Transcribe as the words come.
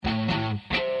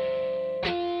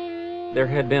There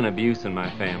had been abuse in my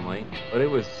family, but it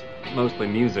was mostly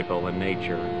musical in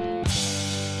nature.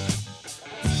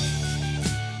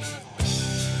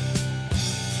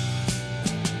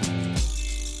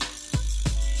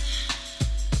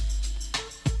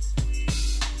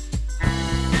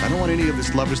 I don't want any of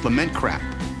this lover's lament crap.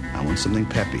 I want something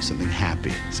peppy, something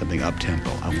happy, something up-tempo.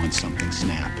 I want something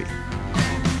snappy.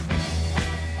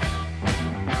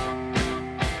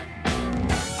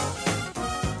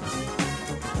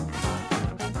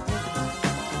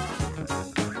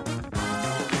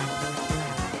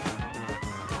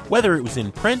 Whether it was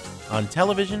in print, on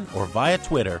television, or via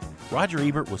Twitter, Roger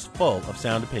Ebert was full of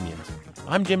sound opinions.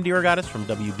 I'm Jim DeRogatis from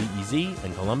WBEZ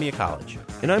and Columbia College.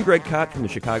 And I'm Greg Kot from the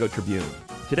Chicago Tribune.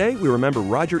 Today, we remember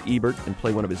Roger Ebert and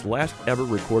play one of his last ever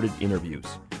recorded interviews.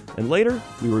 And later,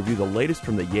 we review the latest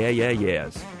from the Yeah Yeah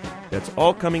Yeahs. That's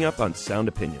all coming up on Sound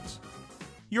Opinions.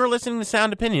 You're listening to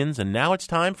Sound Opinions, and now it's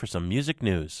time for some music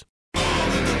news. My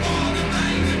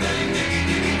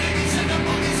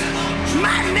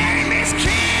name is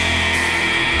King.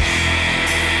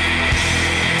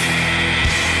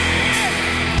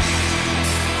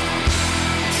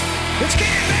 Let's get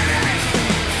it, baby.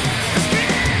 Let's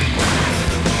get it.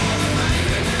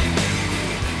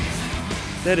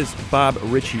 That is Bob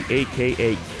Ritchie,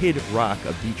 a.k.a. Kid Rock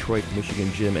of Detroit,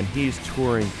 Michigan, Jim, and he's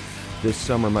touring this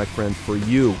summer, my friend, for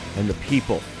you and the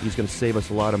people. He's going to save us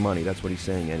a lot of money. That's what he's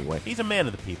saying anyway. He's a man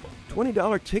of the people.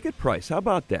 $20 ticket price. How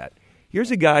about that?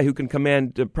 Here's a guy who can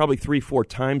command probably 3-4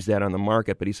 times that on the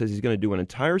market, but he says he's going to do an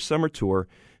entire summer tour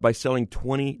by selling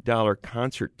 $20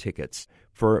 concert tickets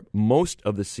for most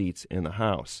of the seats in the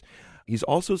house. He's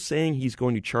also saying he's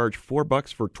going to charge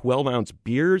 $4 for 12-ounce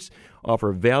beers,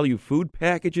 offer value food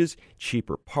packages,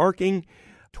 cheaper parking,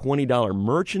 $20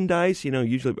 merchandise,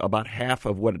 usually about half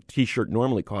of what a T-shirt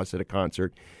normally costs at a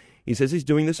concert. He says he's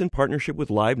doing this in partnership with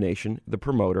Live Nation, the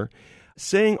promoter,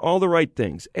 saying all the right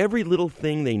things. Every little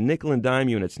thing they nickel and dime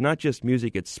you, and it's not just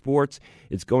music, it's sports,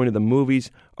 it's going to the movies.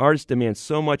 Artists demand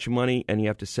so much money, and you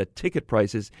have to set ticket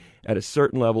prices at a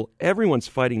certain level. Everyone's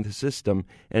fighting the system,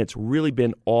 and it's really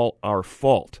been all our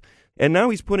fault. And now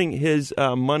he's putting his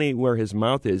money where his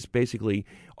mouth is, basically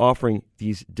offering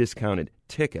these discounted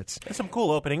tickets. And some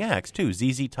cool opening acts, too.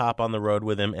 ZZ Top on the road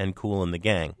with him and Kool and the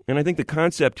Gang. And I think the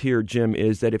concept here, Jim,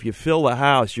 is that if you fill the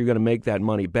house, you're going to make that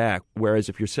money back. Whereas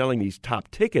if you're selling these top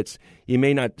tickets, you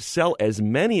may not sell as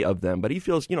many of them. But he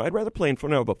feels, I'd rather play in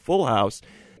front of a full house,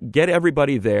 get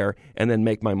everybody there, and then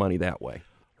make my money that way.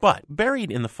 But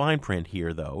buried in the fine print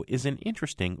here, though, is an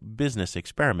interesting business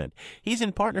experiment. He's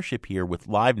in partnership here with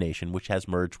Live Nation, which has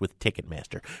merged with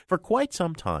Ticketmaster. For quite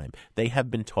some time, they have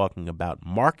been talking about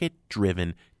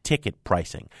market-driven ticket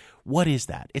pricing. What is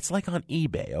that? It's like on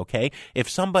eBay, okay? If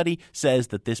somebody says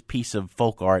that this piece of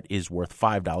folk art is worth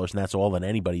 $5 and that's all that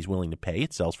anybody's willing to pay,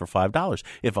 it sells for $5.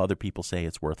 If other people say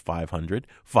it's worth $500,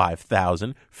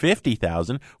 $5,000,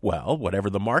 $50,000, well,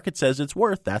 whatever the market says it's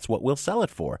worth, that's what we'll sell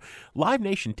it for. Live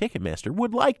Nation Ticketmaster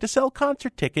would like to sell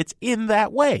concert tickets in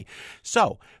that way.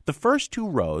 So, the first 2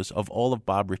 rows of all of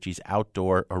Bob Ritchie's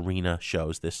outdoor arena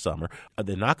shows this summer,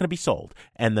 they're not going to be sold.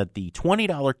 And that the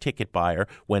 $20 ticket buyer,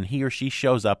 when he or she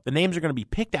shows up, the names are going to be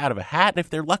picked out of a hat, and if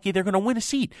they're lucky, they're going to win a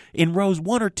seat in rows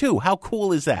 1 or 2. How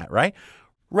cool is that, right?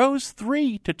 Rows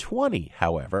 3 to 20,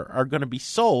 however, are going to be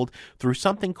sold through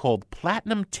something called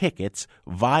Platinum Tickets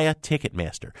via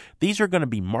Ticketmaster. These are going to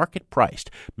be market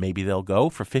priced. Maybe they'll go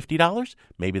for $50,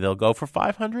 maybe they'll go for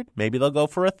 $500, maybe they'll go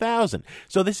for $1,000.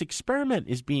 So this experiment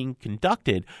is being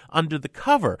conducted under the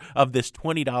cover of this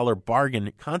 $20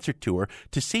 bargain concert tour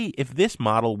to see if this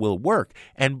model will work.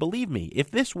 And believe me,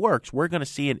 if this works, we're going to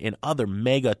see it in other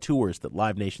mega tours that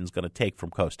Live Nation's going to take from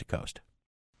coast to coast.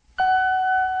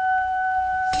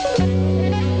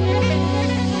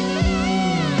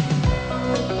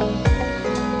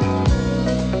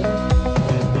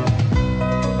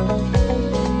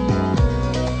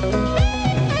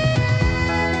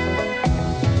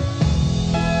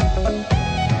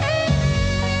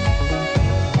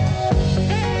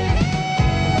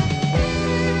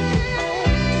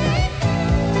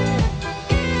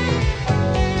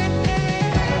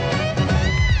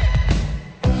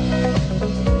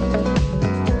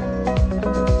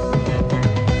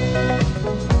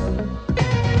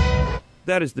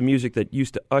 That is the music that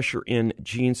used to usher in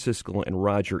Gene Siskel and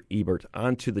Roger Ebert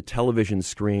onto the television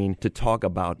screen to talk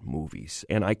about movies.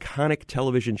 An iconic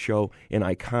television show, an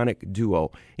iconic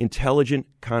duo, intelligent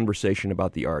conversation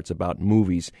about the arts, about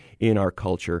movies in our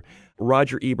culture.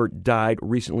 Roger Ebert died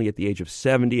recently at the age of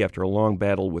 70 after a long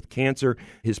battle with cancer.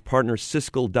 His partner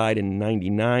Siskel died in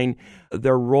 99.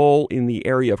 Their role in the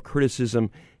area of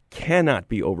criticism cannot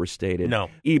be overstated. No.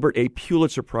 Ebert, a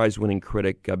Pulitzer Prize-winning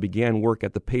critic, began work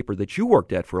at the paper that you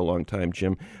worked at for a long time,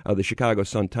 Jim, the Chicago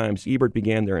Sun-Times. Ebert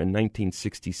began there in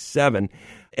 1967.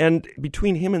 And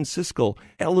between him and Siskel,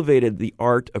 elevated the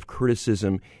art of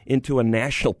criticism into a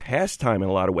national pastime in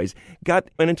a lot of ways.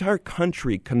 Got an entire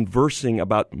country conversing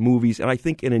about movies, and I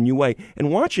think in a new way,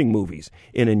 and watching movies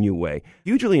in a new way.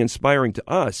 Hugely inspiring to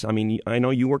us. I mean, I know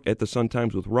you worked at the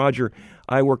Sun-Times with Roger.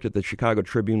 I worked at the Chicago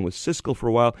Tribune with Siskel for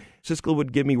a while. Siskel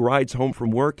would give me rides home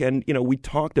from work, and, we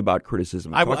talked about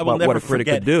criticism, talked about what a critic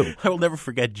could do. I will never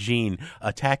forget Gene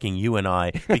attacking you and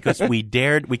I because we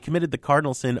committed the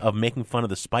cardinal sin of making fun of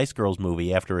the Spice Girls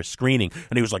movie after a screening,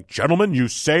 and he was like, "Gentlemen, you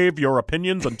save your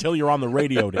opinions until you're on the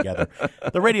radio together."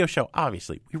 The radio show,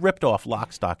 obviously, we ripped off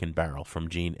Lock, Stock, and Barrel from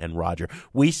Gene and Roger.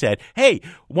 We said, hey,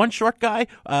 one short guy,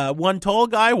 one tall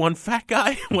guy, one fat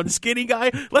guy, one skinny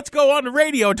guy, let's go on the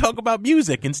radio and talk about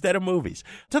music instead of movies.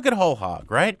 Took it whole hog,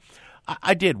 right?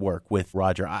 I did work with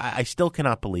Roger. I still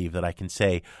cannot believe that I can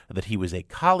say that he was a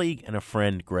colleague and a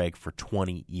friend, Greg, for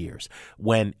 20 years.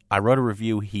 When I wrote a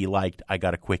review he liked, I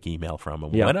got a quick email from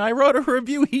him. Yeah. When I wrote a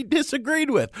review he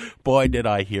disagreed with, boy, did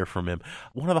I hear from him.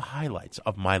 One of the highlights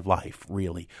of my life,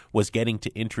 really, was getting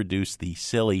to introduce the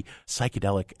silly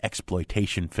psychedelic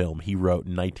exploitation film he wrote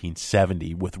in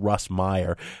 1970 with Russ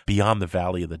Meyer, Beyond the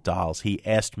Valley of the Dolls. He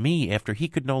asked me, after he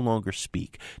could no longer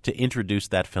speak, to introduce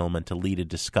that film and to lead a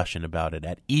discussion about it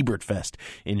at Ebert Fest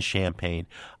in Champaign.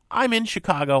 I'm in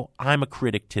Chicago. I'm a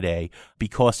critic today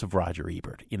because of Roger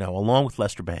Ebert. Along with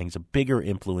Lester Bangs, a bigger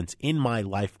influence in my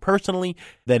life personally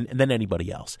than anybody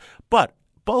else. But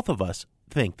both of us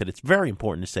think that it's very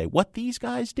important to say what these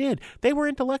guys did. They were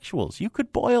intellectuals. You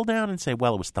could boil down and say,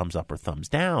 well, it was thumbs up or thumbs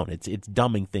down. It's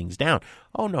dumbing things down.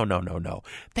 Oh, no.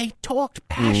 They talked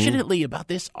passionately about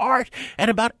this art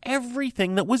and about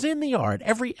everything that was in the art,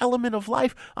 every element of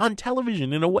life on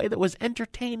television in a way that was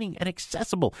entertaining and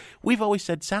accessible. We've always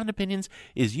said Sound Opinions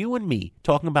is you and me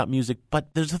talking about music,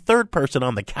 but there's a third person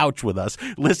on the couch with us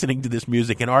listening to this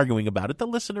music and arguing about it, the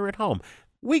listener at home.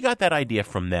 We got that idea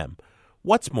from them.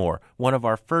 What's more, one of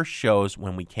our first shows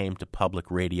when we came to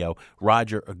public radio,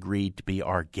 Roger agreed to be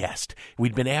our guest.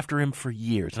 We'd been after him for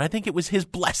years, and I think it was his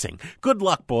blessing. Good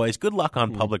luck, boys. Good luck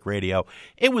on public radio.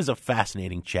 It was a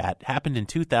fascinating chat. Happened in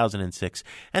 2006,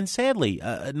 and sadly,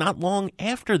 not long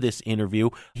after this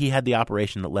interview, he had the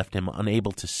operation that left him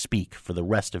unable to speak for the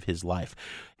rest of his life.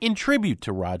 In tribute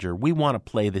to Roger, we want to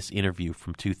play this interview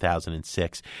from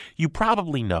 2006. You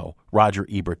probably know Roger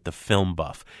Ebert, the film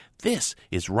buff. This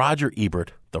is Roger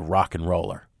Ebert, the rock and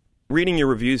roller. Reading your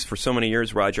reviews for so many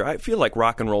years, Roger, I feel like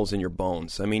rock and roll's in your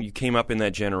bones. I mean, you came up in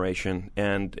that generation,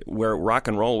 and where rock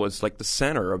and roll was like the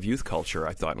center of youth culture,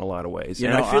 I thought, in a lot of ways.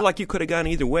 I feel like you could have gone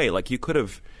either way. Like, you could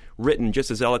have written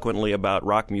just as eloquently about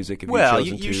rock music if you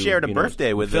chosen to. You shared a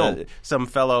birthday with some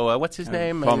fellow, what's his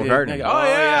name? Paul McCartney. Oh,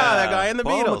 yeah, that guy in the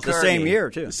Paul Beatles. The same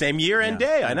year, too. The same year and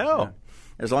day, I know. Yeah.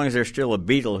 As long as there's still a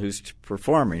Beatle who's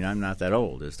performing, I'm not that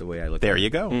old, is the way I look at it. There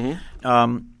you go.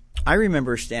 Mm-hmm. I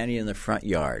remember standing in the front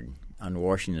yard on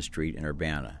Washington Street in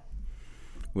Urbana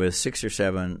with 6 or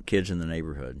 7 kids in the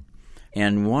neighborhood.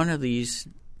 And one of these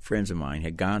friends of mine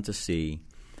had gone to see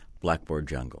Blackboard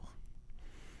Jungle.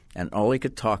 And all he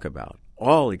could talk about, he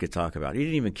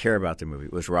didn't even care about the movie,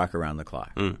 was Rock Around the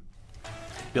Clock.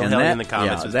 Bill Haley in the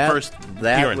Comets was the first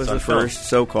That was the first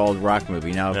so-called rock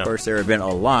movie. Now, of course, there had been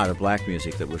a lot of black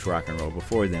music that was rock and roll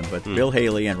before then, but Bill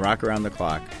Haley and Rock Around the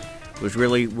Clock was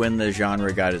really when the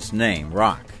genre got its name,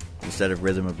 rock, instead of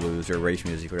rhythm and blues or race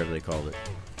music, whatever they called it.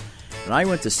 And I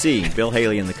went to see Bill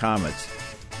Haley and the Comets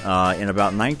in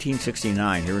about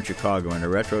 1969 here in Chicago in a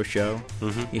retro show.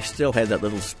 He still had that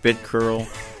little spit curl,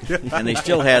 and they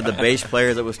still had the bass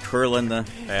player that was twirling the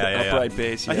upright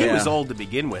bass. He was old to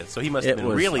begin with, so he must have been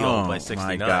really old by 69. Oh,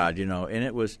 my God, and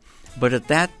it was... But at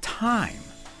that time,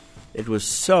 it was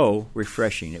so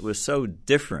refreshing. It was so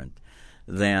different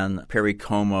than Perry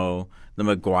Como, the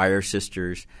McGuire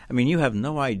sisters. I mean, you have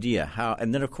no idea how...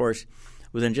 And then, of course,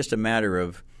 within just a matter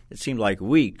of, it seemed like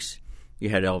weeks, you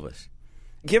had Elvis.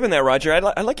 Given that, Roger,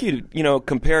 I'd like you to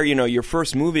compare your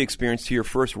first movie experience to your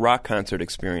first rock concert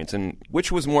experience, and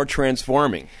which was more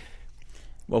transforming?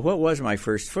 Well, what was my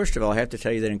first? First of all, I have to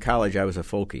tell you that in college I was a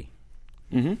folkie.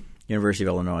 University of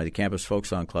Illinois, the Campus Folk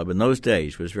Song Club, in those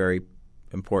days was very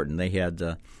important. They had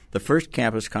the first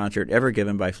campus concert ever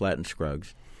given by Flatt and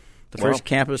Scruggs, the first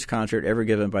campus concert ever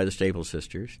given by the Staple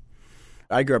Sisters.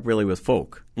 I grew up really with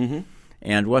folk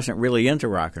and wasn't really into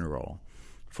rock and roll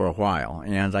for a while.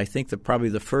 And I think that probably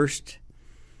the first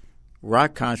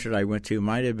rock concert I went to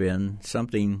might have been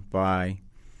something by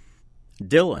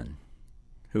Dylan,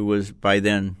 who was by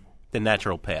then The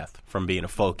natural path from being a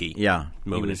folkie. Yeah,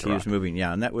 moving he into was rock. moving.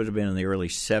 Yeah, and that would have been in the early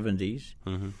 70s.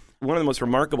 Mm-hmm. One of the most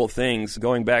remarkable things,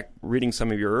 going back, reading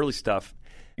some of your early stuff,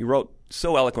 you wrote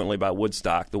so eloquently about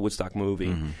Woodstock, the Woodstock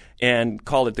movie, and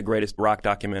called it the greatest rock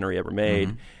documentary ever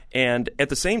made. And at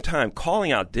the same time,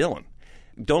 calling out Dylan.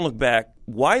 Don't Look Back,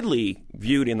 widely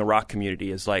viewed in the rock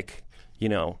community as like, you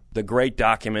know, the great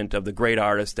document of the great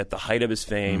artist at the height of his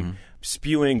fame,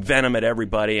 spewing venom at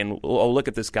everybody, and, oh, look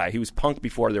at this guy. He was punk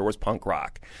before there was punk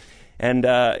rock. And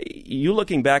you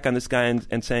looking back on this guy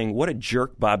and saying, what a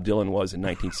jerk Bob Dylan was in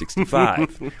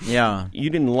 1965. Yeah.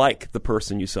 You didn't like the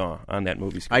person you saw on that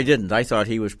movie screen. I didn't. I thought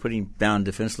he was putting down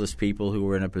defenseless people who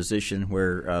were in a position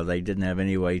where they didn't have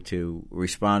any way to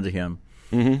respond to him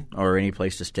or any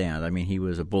place to stand. I mean, he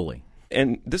was a bully.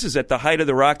 And this is at the height of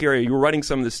the rock era. You were writing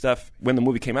some of this stuff when the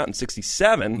movie came out in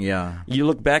 1967. Yeah. You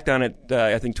look back on it,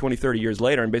 I think, 20, 30 years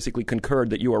later and basically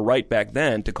concurred that you were right back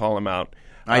then to call him out.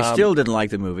 I still didn't like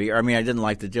the movie. I mean, I didn't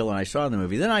like the Dylan I saw in the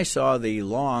movie. Then I saw the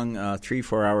long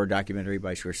 3-4 hour documentary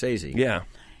by Scorsese. Yeah.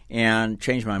 And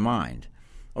changed my mind.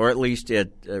 Or at least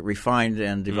it refined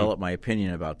and developed my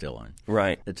opinion about Dylan.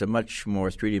 Right. It's a much more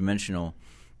three-dimensional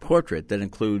portrait that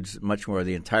includes much more of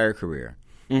the entire career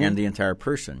and the entire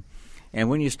person. And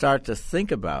when you start to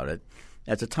think about it,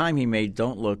 at the time he made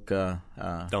Don't Look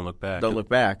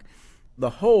Back, the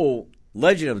whole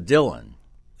legend of Dylan,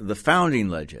 the founding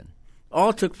legend,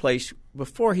 all took place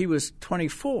before he was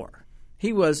 24.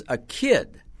 He was a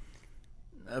kid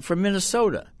from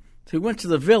Minnesota who went to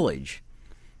the Village,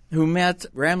 who met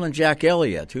Ramblin' Jack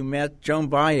Elliott, who met Joan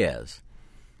Baez,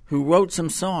 who wrote some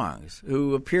songs,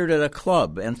 who appeared at a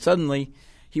club, and suddenly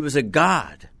he was a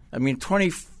god. I mean,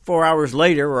 24 hours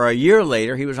later or a year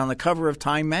later, he was on the cover of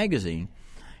Time magazine.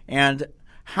 And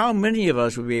how many of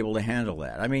us would be able to handle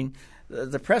that? I mean,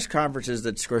 the press conferences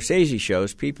that Scorsese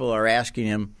shows, people are asking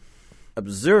him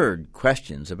absurd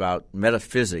questions about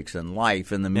metaphysics and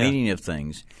life and the meaning of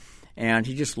things. And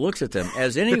he just looks at them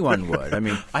as anyone would. I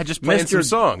mean, I just played some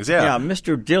songs, yeah.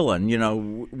 Mr. Dylan, you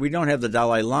know, we don't have the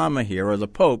Dalai Lama here or the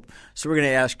Pope, so we're going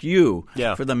to ask you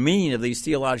for the meaning of these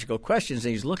theological questions.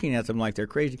 And he's looking at them like they're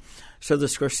crazy. So the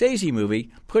Scorsese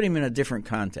movie put him in a different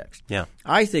context. Yeah.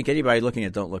 I think anybody looking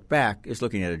at Don't Look Back is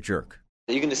looking at a jerk.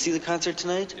 Are you going to see the concert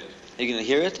tonight? Are you going to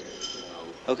hear it?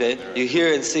 Okay, you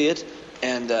hear and see it,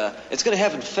 and it's going to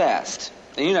happen fast,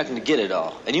 and you're not going to get it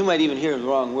all. And you might even hear the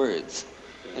wrong words.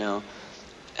 You know,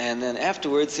 and then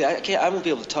afterwards, see, I won't be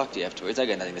able to talk to you afterwards. I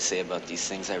got nothing to say about these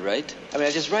things I write. I mean,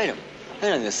 I just write them. I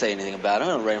don't have to say anything about them.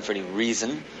 I don't write them for any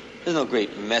reason. There's no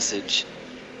great message.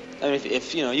 I mean,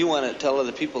 if you know you want to tell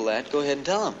other people that, go ahead and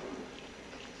tell them.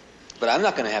 But I'm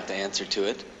not going to have to answer to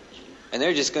it, and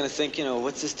they're just going to think, you know,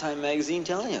 what's this Time magazine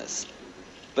telling us?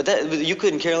 But you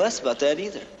couldn't care less about that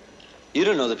either. You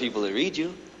don't know the people that read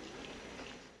you.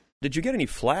 Did you get any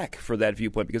flack for that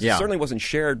viewpoint? Because it certainly wasn't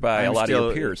shared by a lot of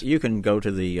your peers. You can go to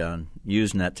the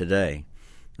Usenet today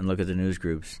and look at the news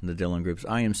groups, the Dylan groups.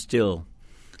 I am still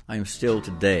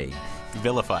today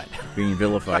vilified, being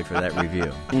vilified for that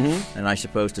review. And I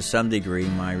suppose to some degree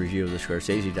my review of the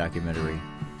Scorsese documentary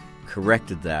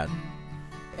corrected that.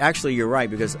 Actually, you're right,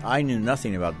 because I knew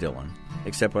nothing about Dylan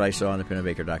except what I saw in the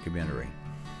Pennebaker documentary.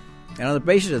 And on the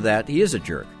basis of that, he is a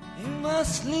jerk. You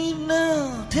must leave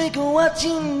now. Take what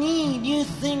you need, you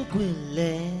think will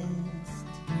last.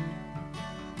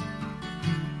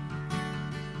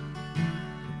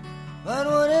 But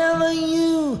whatever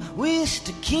you wish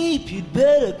to keep, you'd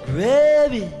better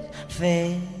grab it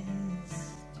fast.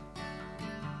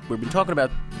 We've been talking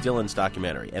about Dylan's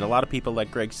documentary, and a lot of people, like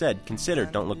Greg said, consider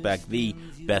Don't Look Back the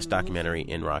best documentary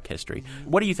in rock history.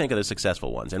 What do you think of the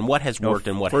successful ones, and what has worked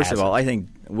and what hasn't? First of all, I think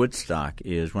Woodstock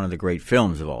is one of the great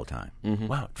films of all time.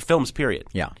 Wow, films, period.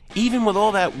 Yeah. Even with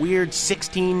all that weird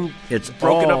 16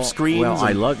 broken up screens. Well,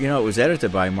 I love, it was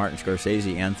edited by Martin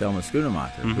Scorsese and Thelma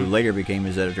Schoonemaker, who later became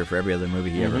his editor for every other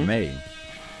movie he ever made.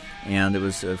 And it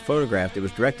was photographed, it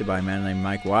was directed by a man named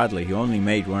Mike Wadley, who only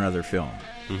made one other film.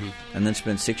 And then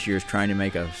spent 6 years trying to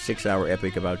make a 6-hour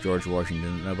epic about George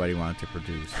Washington that nobody wanted to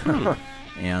produce.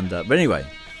 But anyway,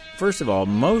 first of all,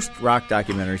 most rock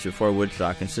documentaries before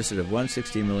Woodstock consisted of one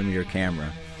 60mm camera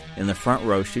in the front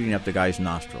row shooting up the guy's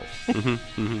nostrils.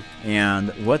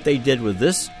 And what they did with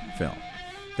this film,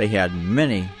 they had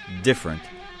many different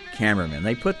cameramen.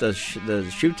 They put the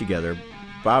shoot together.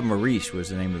 Bob Maurice was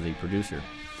the name of the producer.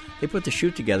 They put the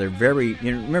shoot together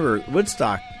remember,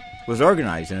 Woodstock was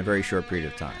organized in a very short period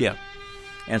of time. Yeah.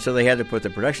 And so they had to put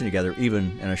the production together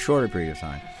even in a shorter period of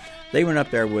time. They went up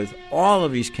there with all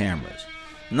of these cameras,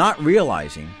 not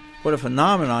realizing what a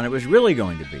phenomenon it was really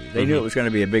going to be. They knew it was going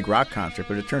to be a big rock concert,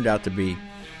 but it turned out to be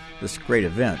this great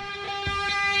event.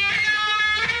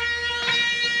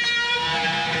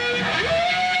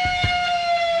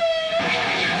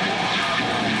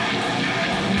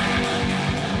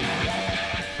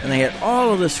 And they had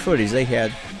all of this footage.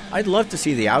 I'd love to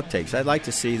see the outtakes. I'd like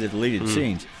to see the deleted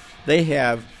scenes. They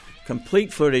have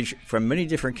complete footage from many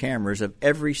different cameras of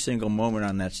every single moment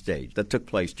on that stage that took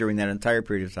place during that entire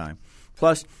period of time,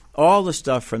 plus all the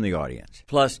stuff from the audience,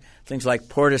 plus things like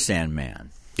Portishead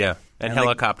Man. Yeah, and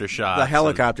helicopter shots. The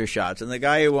helicopter shots, and the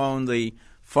guy who owned the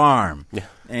farm,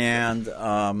 and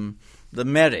the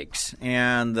medics,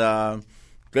 and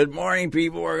good morning,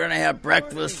 people, we're going to have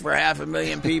breakfast for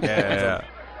 500,000 people. Yeah.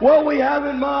 What we have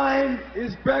in mind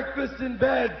is breakfast in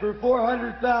bed for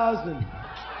 400,000.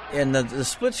 And the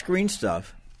split-screen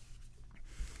stuff,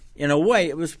 in a way,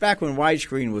 it was back when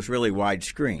widescreen was really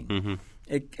widescreen. Mm-hmm.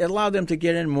 It allowed them to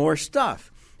get in more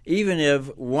stuff, even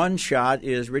if one shot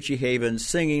is Richie Havens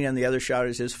singing and the other shot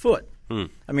is his foot.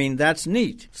 I mean, that's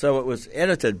neat. So it was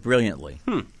edited brilliantly.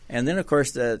 And then, of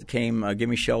course, came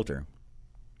Gimme Shelter.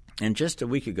 And just a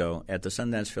week ago at the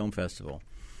Sundance Film Festival,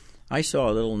 I saw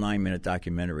a little 9-minute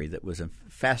documentary that was a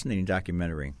fascinating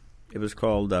documentary. It was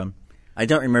called, I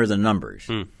don't remember the numbers,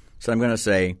 so I'm going to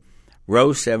say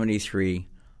Row 73,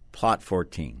 Plot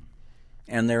 14.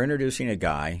 And they're introducing a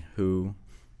guy who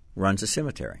runs a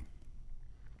cemetery.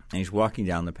 And he's walking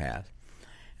down the path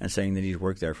and saying that he's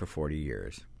worked there for 40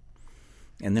 years.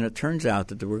 And then it turns out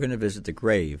that we're going to visit the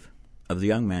grave of the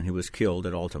young man who was killed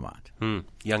at Altamont.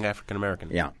 Young African-American.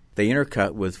 Yeah. They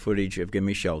intercut with footage of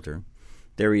Gimme Shelter.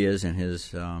 There he is in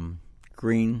his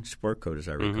green sport coat, as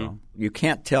I recall. You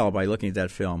can't tell by looking at that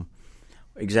film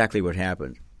exactly what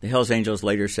happened. The Hells Angels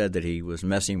later said that he was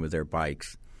messing with their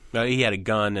bikes. No, he had a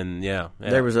gun, and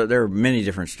there were many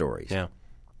different stories. Yeah.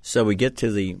 So we get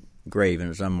to the grave, and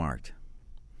it's unmarked.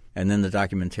 And then the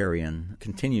documentarian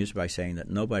continues by saying that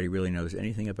nobody really knows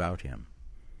anything about him.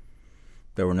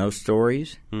 There were no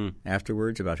stories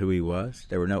afterwards about who he was.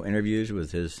 There were no interviews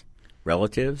with his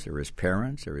relatives or his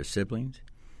parents or his siblings.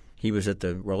 He was at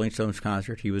the Rolling Stones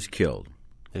concert. He was killed.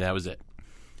 And that was it.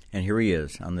 And here he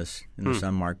is in this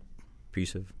unmarked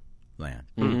piece of land.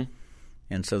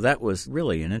 And so that was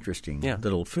really an interesting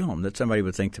little film that somebody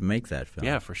would think to make that film.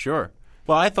 Yeah, for sure.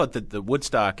 Well, I thought that the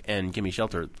Woodstock and Gimme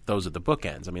Shelter, those are the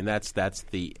bookends. I mean, that's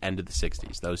the end of the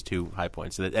 60s, those two high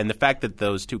points. And the fact that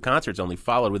those two concerts only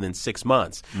followed within 6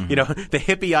 months. You know, the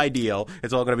hippie ideal,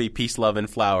 it's all going to be peace, love, and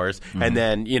flowers. And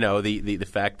then, you know, the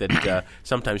fact that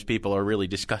sometimes people are really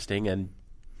disgusting. And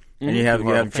you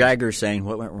have Jagger saying,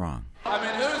 what went wrong? I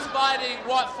mean, who's fighting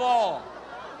what for?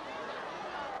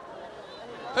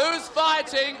 Who's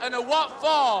fighting and what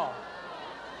for?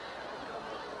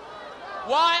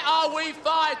 Why are we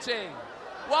fighting?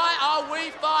 Why are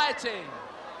we fighting?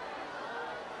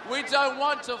 We don't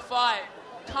want to fight.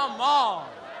 Come on.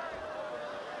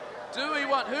 Do we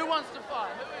want? Who wants to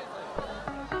fight? Who is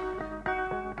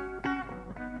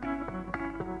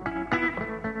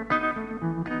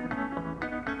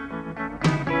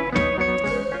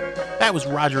it? That was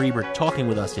Roger Ebert talking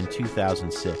with us in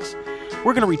 2006.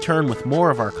 We're going to return with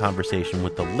more of our conversation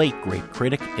with the late, great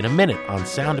critic in a minute on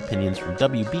Sound Opinions from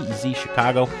WBEZ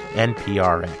Chicago and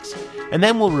PRX. And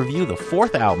then we'll review the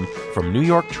fourth album from New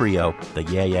York trio, the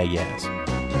Yeah Yeah Yeahs.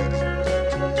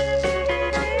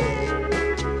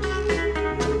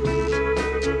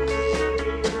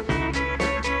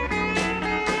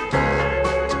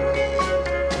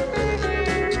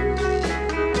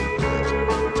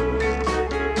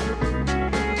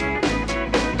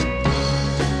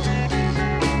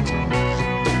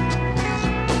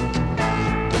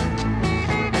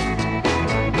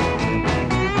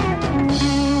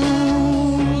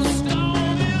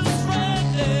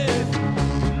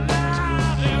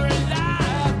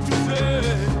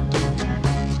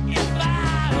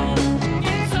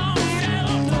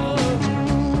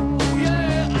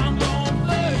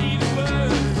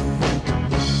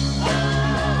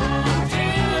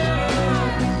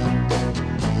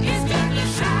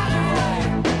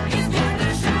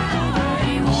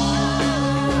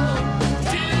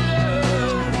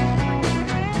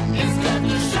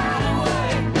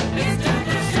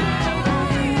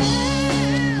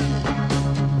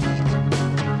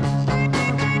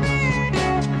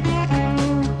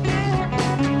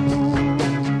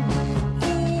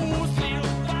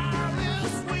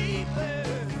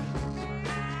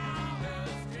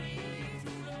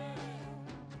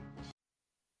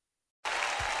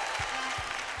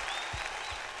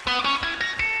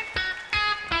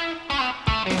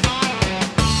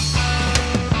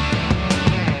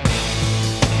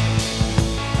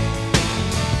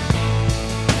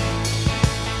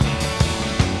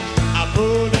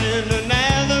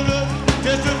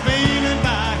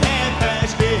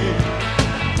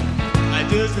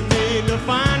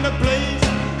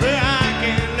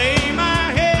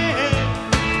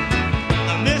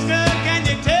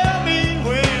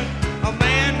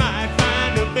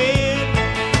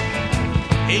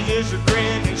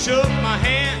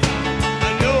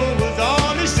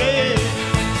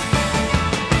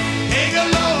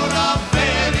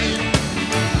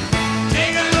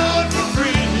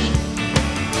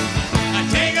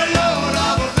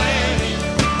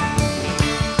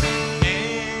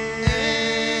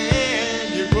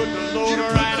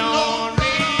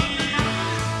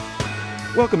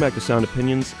 Welcome back to Sound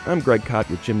Opinions. I'm Greg Kot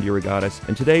with Jim DeRogatis,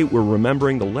 and today we're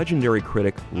remembering the legendary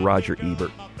critic Roger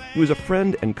Ebert. He was a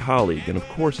friend and colleague, and of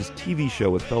course his TV show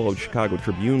with fellow Chicago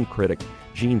Tribune critic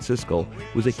Gene Siskel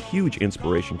was a huge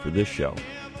inspiration for this show.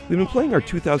 We've been playing our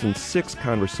 2006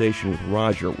 conversation with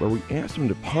Roger, where we asked him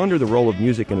to ponder the role of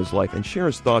music in his life and share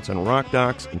his thoughts on rock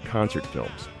docs and concert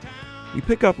films. We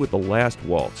pick up with The Last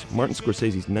Waltz, Martin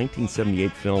Scorsese's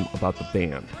 1978 film about the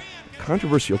band. A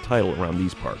controversial title around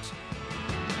these parts.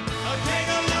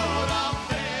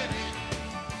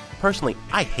 Personally,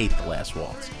 I hate The Last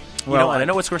Waltz. And I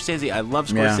know it's Scorsese. I love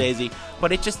Scorsese,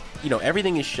 but it just,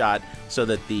 everything is shot so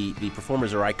that the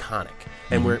performers are iconic,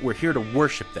 and we're here to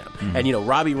worship them. And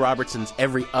Robbie Robertson's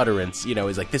every utterance,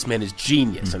 is like, this man is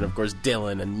genius, and of course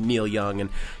Dylan and Neil Young,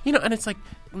 and and it's like,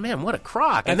 man, what a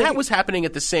crock. And that was happening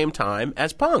at the same time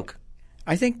as punk.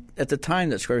 I think at the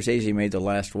time that Scorsese made The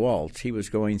Last Waltz, he was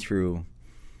going through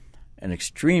an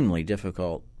extremely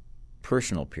difficult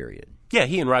personal period. Yeah,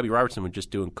 he and Robbie Robertson were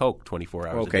just doing coke 24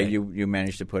 hours a day. Okay, you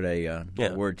managed to put a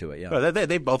word to it, yeah. Well,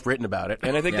 they've both written about it.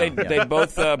 And I think they'd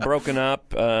both broken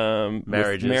up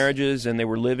marriages, and they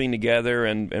were living together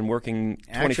and working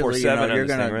 24/7 on this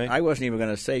thing, right? I wasn't even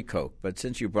going to say coke, but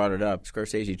since you brought it up,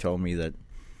 Scorsese told me that,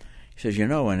 he says,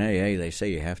 in AA they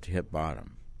say you have to hit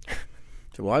bottom.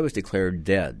 So, I was declared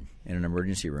dead in an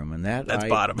emergency room, and that's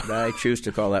bottom. I choose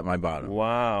to call that my bottom.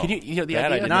 Wow. Can you the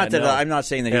idea? I'm not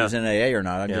saying that he was in AA or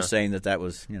not. I'm just saying that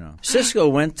was,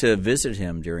 Siskel went to visit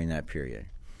him during that period,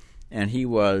 and he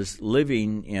was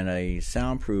living in a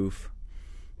soundproof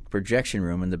projection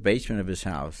room in the basement of his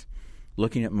house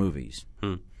looking at movies.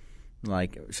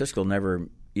 Like, Siskel never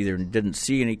either didn't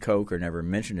see any coke or never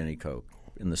mentioned any coke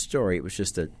in the story. It was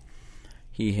just that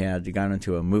he had gone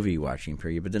into a movie-watching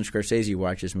period, but then Scorsese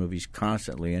watches movies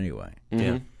constantly anyway.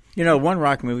 Yeah. One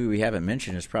rock movie we haven't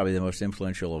mentioned is probably the most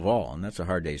influential of all, and that's A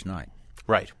Hard Day's Night.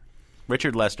 Right.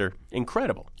 Richard Lester,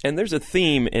 incredible. And there's a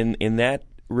theme in that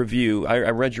review.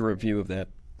 I read your review of that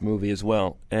movie as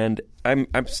well, and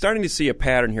I'm starting to see a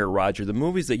pattern here, Roger. The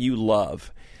movies that you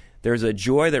love, there's a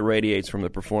joy that radiates from the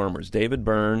performers. David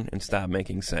Byrne and Stop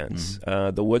Making Sense,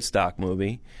 the Woodstock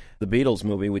movie, the Beatles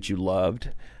movie, which you loved,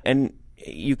 and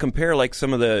you compare like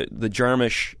some of the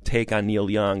Jarmusch take on Neil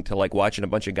Young to like watching a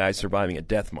bunch of guys surviving a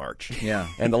death march. Yeah.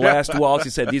 And The Last Waltz,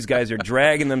 you said these guys are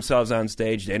dragging themselves on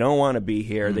stage. They don't want to be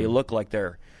here. They look like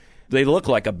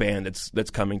a band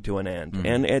that's coming to an end.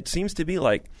 And it seems to be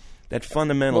like that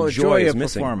fundamental joy is of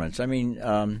missing. Performance. I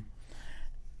mean,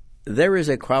 there is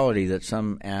a quality that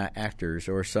some actors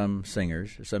or some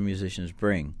singers or some musicians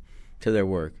bring to their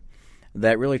work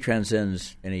that really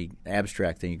transcends any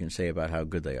abstract thing you can say about how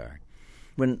good they are.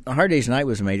 When A Hard Day's Night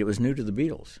was made, it was new to the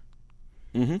Beatles.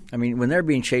 I mean, when they're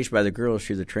being chased by the girls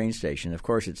through the train station, of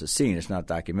course it's a scene, it's not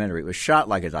documentary. It was shot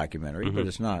like a documentary, but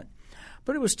it's not.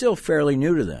 But it was still fairly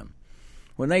new to them.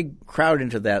 When they crowd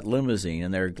into that limousine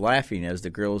and they're laughing as the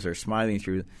girls are smiling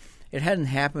through, it hadn't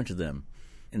happened to them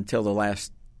until the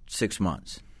last 6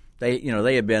 months. They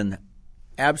had been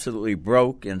absolutely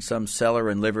broke in some cellar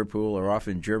in Liverpool or off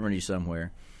in Germany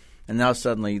somewhere, and now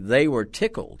suddenly they were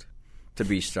tickled to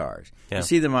be stars. Yeah. You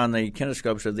see them on the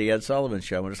kinescopes of the Ed Sullivan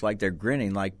Show, and it's like they're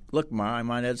grinning, like, look, Ma,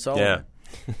 I'm on Ed Sullivan.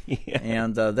 Yeah.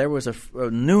 And there was a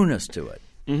newness to it.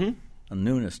 A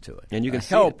newness to it. And you can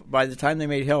Help, by the time they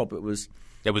made Help, it was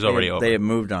already over. They had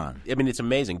moved on. I mean, it's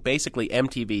amazing. Basically,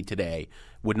 MTV today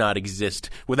would not exist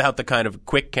without the kind of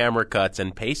quick camera cuts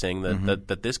and pacing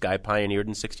that this guy pioneered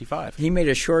in '65. He made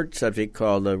a short subject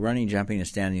called Running, Jumping, and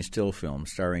Standing Still film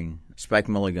starring Spike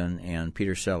Milligan and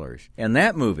Peter Sellers. And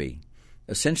that movie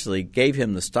essentially gave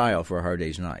him the style for A Hard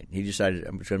Day's Night. He decided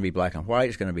it's going to be black and white,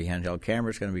 it's going to be handheld camera,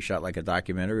 it's going to be shot like a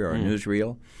documentary or a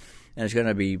newsreel, and it's going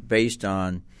to be based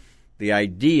on the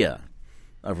idea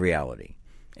of reality.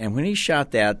 And when he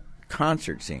shot that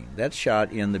concert scene, that's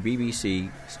shot in the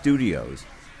BBC studios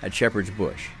at Shepherd's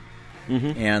Bush.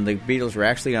 And the Beatles were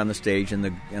actually on the stage, and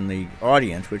the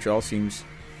audience, which all seems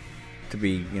to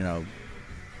be,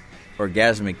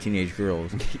 orgasmic teenage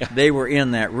girls, they were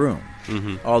in that room.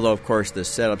 Although, of course, the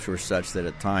setups were such that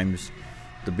at times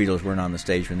the Beatles weren't on the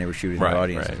stage when they were shooting the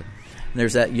audience. Right. And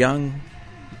there's that young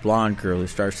blonde girl who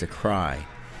starts to cry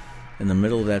in the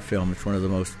middle of that film. It's one of the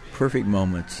most perfect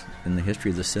moments in the history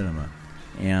of the cinema.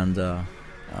 And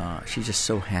she's just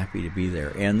so happy to be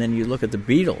there. And then you look at the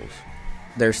Beatles.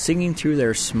 They're singing through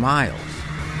their smiles.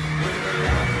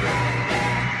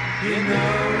 You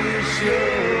know you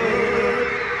should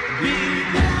be.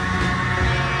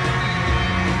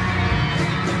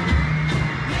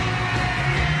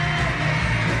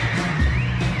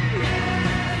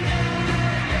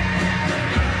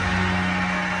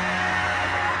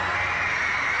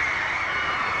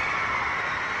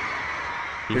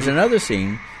 There's another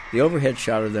scene, the overhead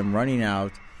shot of them running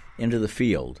out into the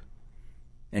field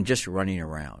and just running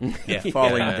around,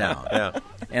 falling down. Yeah.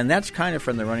 And that's kind of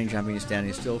from the Running, Jumping, and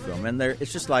Standing Still film. And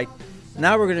it's just like,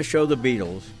 now we're going to show the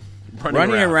Beatles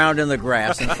running around in the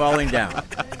grass and falling down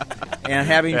and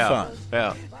having fun.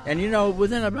 Yeah. And,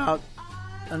 within about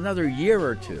another year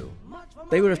or two,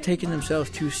 they would have taken themselves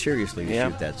too seriously to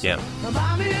shoot that scene.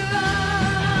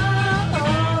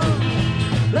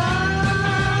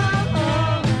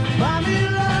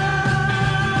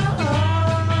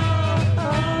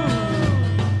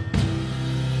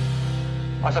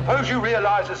 I suppose you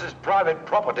realize this is private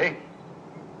property.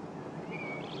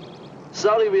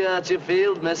 Sorry we are at your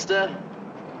field, mister.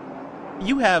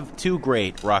 You have two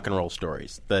great rock and roll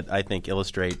stories that I think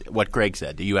illustrate what Greg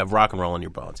said. You have rock and roll in your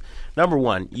bones. Number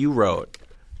one, you wrote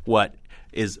what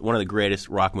is one of the greatest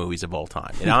rock movies of all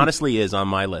time. It honestly is on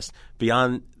my list,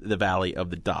 Beyond the Valley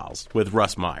of the Dolls with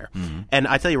Russ Meyer. Mm-hmm. And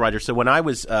I tell you, Roger, so when I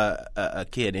was a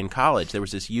kid in college, there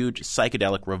was this huge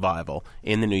psychedelic revival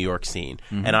in the New York scene.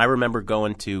 Mm-hmm. And I remember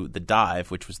going to the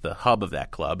Dive, which was the hub of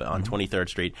that club on 23rd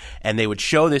Street, and they would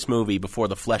show this movie before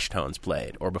the Fleshtones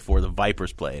played or before the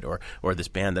Vipers played or this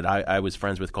band that I was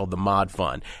friends with called the Mod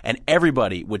Fun. And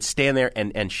everybody would stand there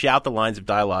and shout the lines of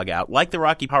dialogue out like the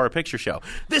Rocky Horror Picture Show.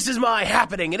 This is my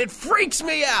happening, and it freaks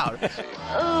me out.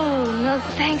 Oh, no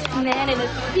thanks, man. In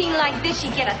a scene like this,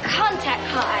 you get a contact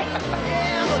high.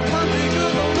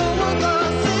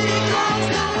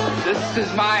 This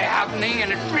is my happening,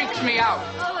 and it freaks me out.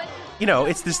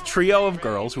 It's this trio of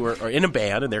girls who are in a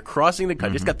band, and they're crossing the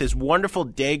country. It's got this wonderful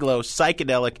day-glow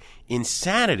psychedelic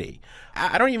insanity.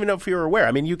 I don't even know if you're aware.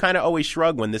 I mean, you kind of always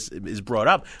shrug when this is brought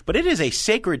up, but it is a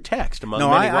sacred text among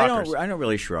many rockers. I don't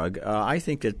really shrug. I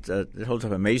think that it holds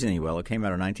up amazingly well. It came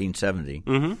out in 1970,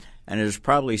 and it is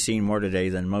probably seen more today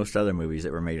than most other movies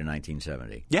that were made in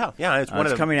 1970. Yeah,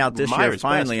 it's coming out this year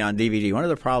finally on DVD. One of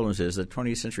the problems is that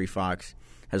 20th Century Fox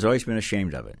has always been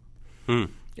ashamed of it.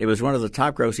 It was one of the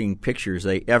top-grossing pictures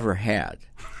they ever had.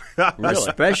 Really?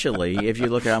 Especially if you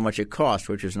look at how much it cost,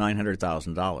 which is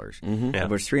 $900,000, of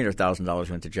which $300,000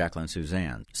 went to Jacqueline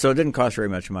Suzanne. So it didn't cost very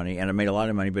much money, and it made a lot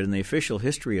of money. But in the official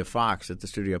history of Fox that the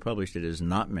studio published, it is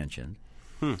not mentioned.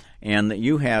 And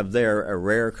you have there a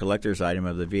rare collector's item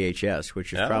of the VHS,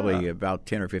 which is probably about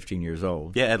 10 or 15 years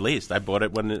old. Yeah, at least. I bought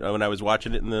it when I was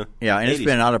watching it in the 80s. And it's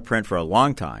been out of print for a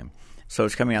long time. So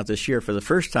it's coming out this year for the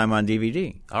first time on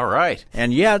DVD. All right.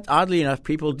 And yet, oddly enough,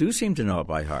 people do seem to know it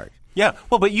by heart. Yeah.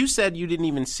 Well, but you said you didn't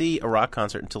even see a rock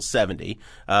concert until 70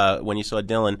 when you saw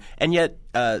Dylan. And yet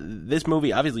this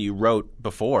movie, obviously, you wrote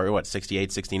before,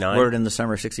 68, 69? Wrote it in the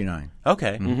summer of 69.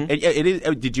 Okay.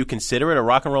 Mm-hmm. Did you consider it a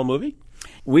rock and roll movie?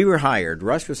 We were hired,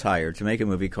 Russ was hired, to make a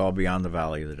movie called Beyond the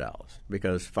Valley of the Dolls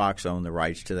because Fox owned the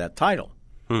rights to that title.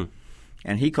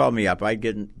 And he called me up. I'd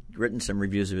written some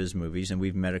reviews of his movies, and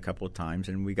we've met a couple of times,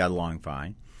 and we got along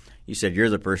fine. He said, "You're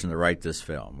the person to write this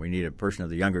film. We need a person of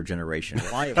the younger generation."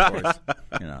 Well, I, of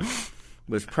course,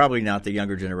 was probably not the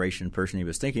younger generation person he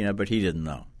was thinking of, but he didn't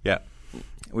know. Yeah.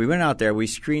 We went out there. We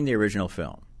screened the original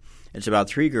film. It's about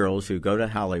three girls who go to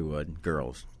Hollywood,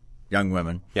 young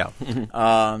women. Yeah.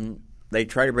 They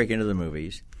try to break into the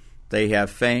movies. They have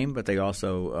fame, but they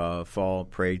also fall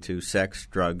prey to sex,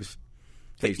 drugs.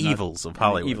 The evils of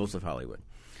Hollywood. Evils of Hollywood.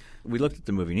 We looked at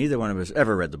the movie. Neither one of us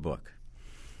ever read the book.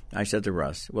 I said to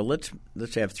Russ, well,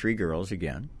 let's have three girls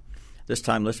again. This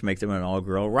time let's make them an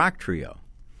all-girl rock trio.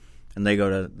 And they go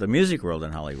to the music world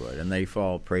in Hollywood, and they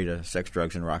fall prey to sex,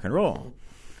 drugs, and rock and roll.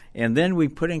 And then we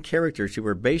put in characters who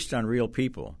were based on real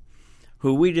people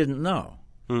who we didn't know.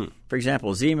 For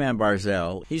example, Z-Man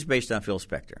Barzell, he's based on Phil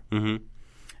Spector. Mm-hmm.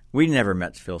 We never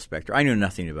met Phil Spector. I knew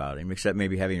nothing about him except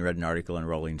maybe having read an article in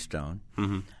Rolling Stone.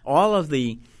 Mm-hmm. All of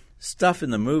the stuff in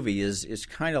the movie is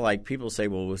kind of like people say,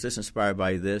 well, was this inspired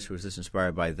by this? Was this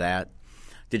inspired by that?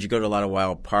 Did you go to a lot of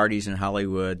wild parties in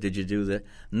Hollywood? Did you do that?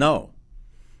 No.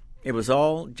 It was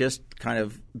all just kind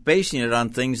of basing it on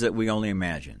things that we only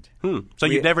imagined. So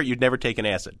you'd never taken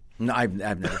acid? No, I've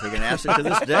never taken acid to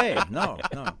this day. No.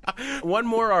 One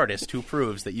more artist who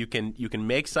proves that you can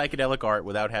make psychedelic art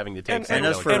without having to take. And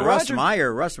as for Russ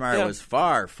Meyer was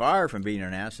far from being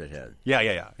an acid head.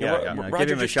 Yeah. Give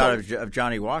him a shot of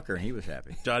Johnny Walker, and he was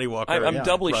happy. Johnny Walker. I'm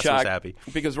doubly Russ shocked was happy.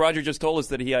 because Roger just told us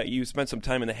that you spent some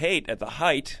time in the Haight at the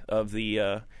height of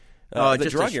the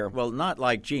drug era. Well, not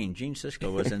like Gene. Gene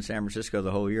Siskel was in San Francisco the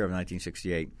whole year of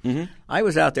 1968. Mm-hmm. I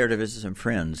was out there to visit some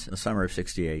friends in the summer of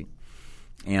 68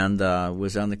 and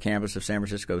was on the campus of San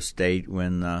Francisco State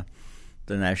when the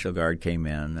National Guard came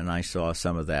in, and I saw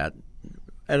some of that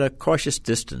at a cautious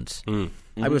distance.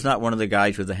 Mm-hmm. I was not one of the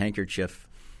guys with the handkerchief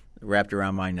wrapped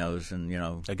around my nose and,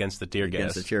 against the tear gas.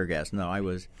 Against the tear gas. No, I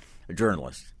was a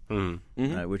journalist,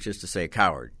 which is to say a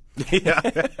coward.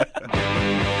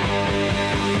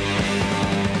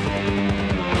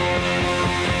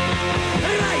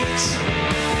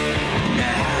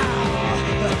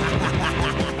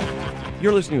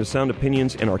 You're listening to Sound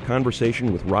Opinions and our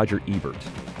conversation with Roger Ebert.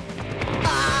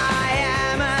 I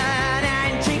am an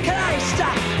anti-coaster.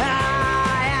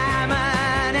 I am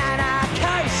an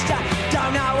anarchoaster.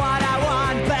 Don't know what I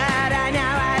want, but I know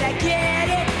how to get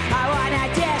it. I want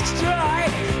to destroy,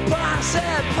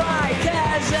 possibly,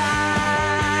 'cause I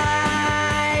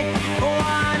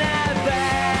want to be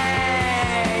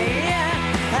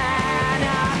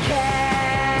anarchy.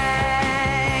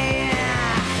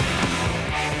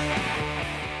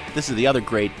 This is the other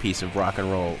great piece of rock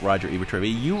and roll Roger Ebert trivia.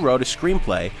 You wrote a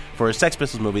screenplay for a Sex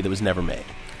Pistols movie that was never made.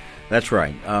 That's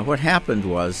right. What happened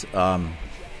was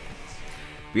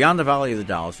Beyond the Valley of the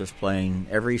Dolls was playing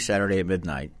every Saturday at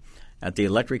midnight at the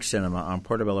Electric Cinema on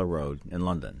Portobello Road in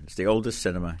London. It's the oldest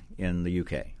cinema in the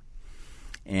UK.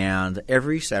 And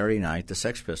every Saturday night, the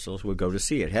Sex Pistols would go to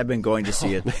see it. Had been going to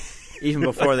see it even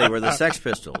before they were the Sex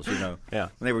Pistols, when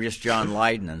they were just John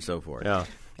Lydon and so forth. Yeah.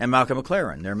 And Malcolm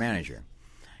McLaren, their manager.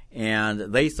 And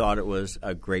they thought it was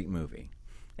a great movie.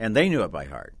 And they knew it by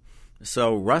heart.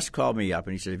 So Russ called me up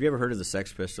and he said, "Have you ever heard of the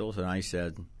Sex Pistols?" And I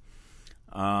said,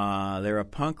 "They're a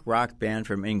punk rock band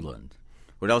from England.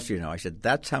 What else do you know?" I said,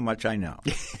 "That's how much I know."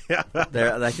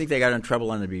 I think they got in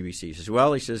trouble on the BBC. He says,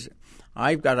 "Well," he says,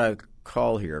 "I've got a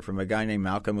call here from a guy named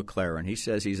Malcolm McLaren. He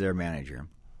says he's their manager.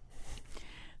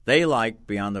 They like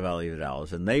Beyond the Valley of the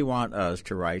Dolls, and they want us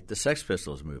to write the Sex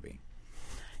Pistols movie."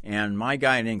 And my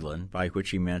guy in England, by which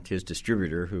he meant his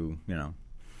distributor, who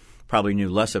probably knew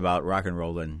less about rock and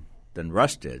roll than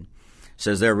Russ did,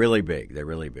 says they're really big. They're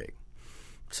really big.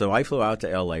 So I flew out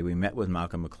to L.A. We met with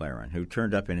Malcolm McLaren, who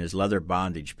turned up in his leather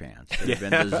bondage pants that had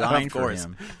been designed for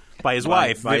him by his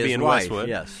wife, by Vivian his wife, Westwood.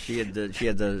 Yes, she had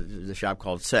the shop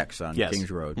called Sex on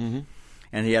Kings Road,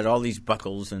 and he had all these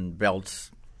buckles and belts,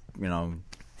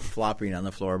 flopping on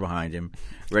the floor behind him,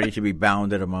 ready to be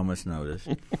bound at a moment's notice.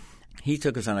 He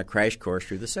took us on a crash course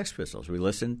through the Sex Pistols. We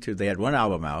listened to – they had one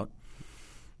album out,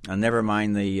 never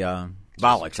mind the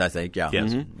Bollocks, I think. Yeah.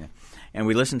 Yes. Yeah. And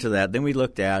we listened to that. Then we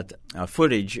looked at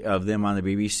footage of them on the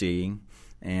BBC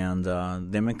and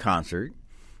them in concert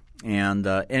and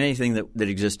anything that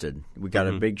existed. We got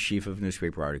a big sheaf of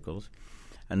newspaper articles.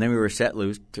 And then we were set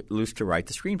loose to write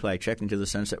the screenplay. I checked into the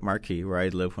Sunset Marquee where I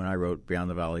lived when I wrote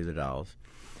Beyond the Valley of the Dolls.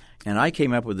 And I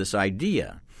came up with this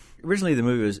idea. Originally, the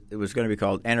movie was going to be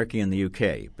called Anarchy in the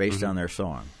UK, based on their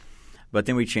song. But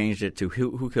then we changed it to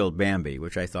Who Killed Bambi,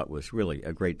 which I thought was really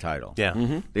a great title.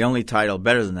 Yeah. The only title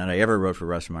better than that I ever wrote for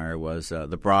Russ Meyer was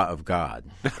The Bra of God.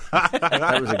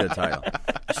 That was a good title.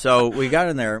 So we got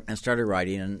in there and started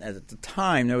writing. And at the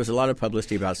time, there was a lot of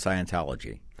publicity about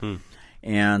Scientology.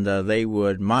 And they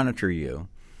would monitor you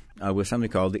with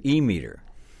something called the E-meter.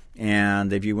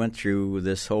 And if you went through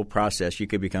this whole process, you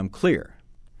could become clear.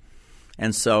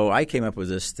 And so I came up with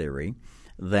this theory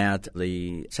that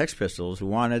the Sex Pistols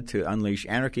wanted to unleash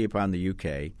anarchy upon the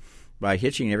UK by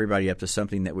hitching everybody up to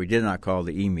something that we did not call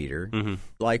the E-meter,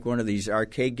 like one of these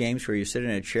arcade games where you sit in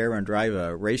a chair and drive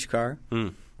a race car,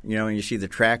 and you see the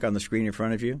track on the screen in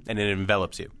front of you. And it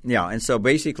envelops you. Yeah, and so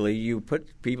basically you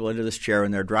put people into this chair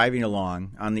and they're driving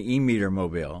along on the E-meter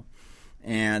mobile,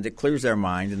 and it clears their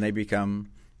mind and they become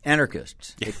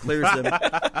anarchists. It clears them.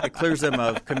 It clears them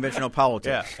of conventional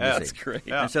politics. Yeah, that's great.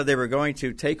 Yeah. And so they were going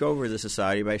to take over the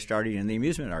society by starting in the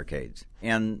amusement arcades.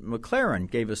 And McLaren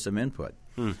gave us some input.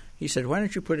 He said, "Why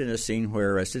don't you put in a scene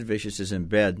where Sid Vicious is in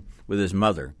bed with his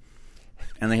mother,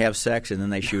 and they have sex, and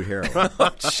then they shoot heroin?"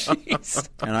 Jeez.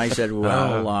 And I said,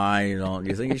 "Well, I don't."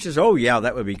 You think?" He says, "Oh yeah,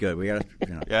 that would be good. We got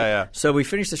to." Yeah. So we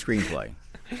finished the screenplay,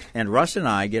 and Russ and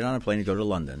I get on a plane to go to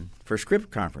London for script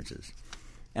conferences.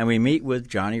 And we meet with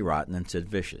Johnny Rotten and Sid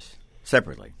Vicious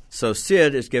separately. So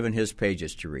Sid is given his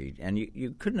pages to read, and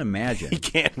you couldn't imagine. He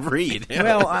can't read.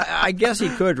 Well, I guess he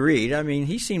could read. I mean,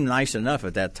 he seemed nice enough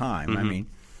at that time. I mean,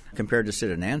 compared to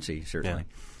Sid and Nancy, certainly.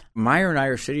 Yeah. Meyer and I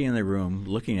are sitting in the room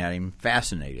looking at him,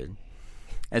 fascinated,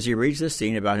 as he reads this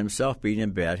scene about himself being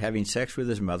in bed, having sex with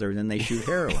his mother, and then they shoot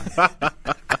heroin.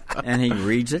 And he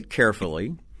reads it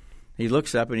carefully. He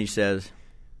looks up and he says,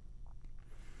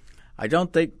 "I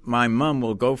don't think my mom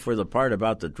will go for the part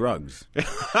about the drugs."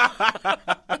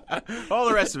 All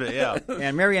the rest of it, yeah.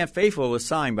 And Marianne Faithfull was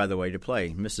signed, by the way, to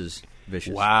play Mrs.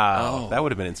 Vicious. Wow. That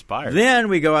would have been inspired. Then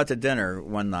we go out to dinner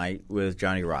one night with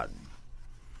Johnny Rotten.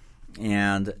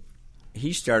 And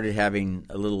he started having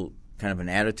a little kind of an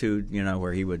attitude,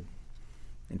 where he would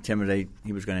intimidate.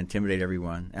 He was going to intimidate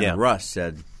everyone. And Russ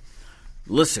said,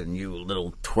 listen, you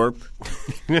little twerp,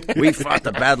 we fought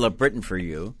the Battle of Britain for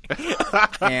you,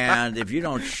 and if you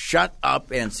don't shut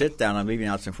up and sit down, I'm leaving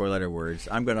out some 4-letter words,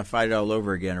 I'm going to fight it all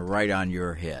over again right on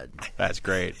your head. That's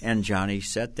great. And Johnny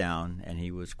sat down, and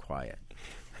he was quiet.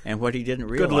 And what he didn't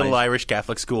realize... Good little Irish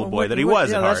Catholic schoolboy that he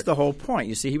was at heart. That's the whole point.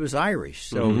 You see, he was Irish,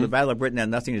 so the Battle of Britain had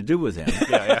nothing to do with him.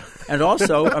 Yeah. And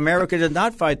also, America did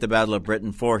not fight the Battle of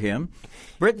Britain for him.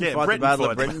 Britain fought the Battle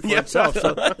of Britain for itself.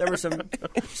 So there were some...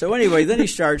 So anyway, then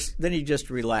he just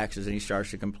relaxes, and he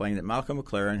starts to complain that Malcolm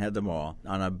McLaren had them all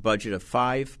on a budget of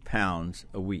 £5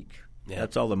 a week. Yeah.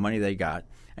 That's all the money they got.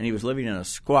 And he was living in a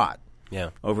squat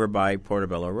over by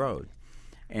Portobello Road.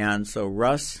 And so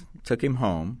Russ took him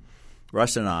home.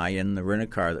 Russ and I in the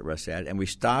rented car that Russ had, and we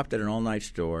stopped at an all-night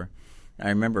store. I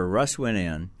remember Russ went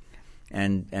in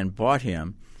and bought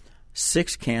him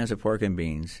 6 cans of pork and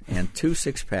beans and 2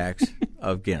 6-packs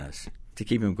of Guinness to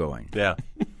keep him going. Yeah.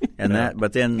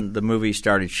 But then the movie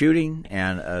started shooting,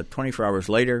 and 24 hours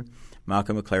later,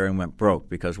 Malcolm McLaren went broke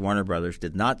because Warner Brothers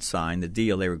did not sign the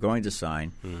deal they were going to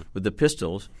sign with the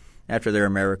Pistols after their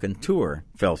American tour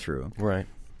fell through. Right.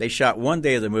 They shot one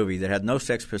day of the movie that had no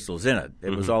Sex Pistols in it.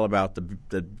 It was all about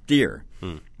the deer,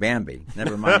 Bambi.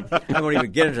 Never mind. I won't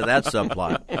even get into that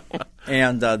subplot.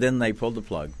 And then they pulled the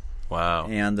plug. Wow.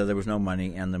 And there was no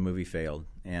money, and the movie failed,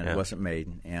 and it wasn't made,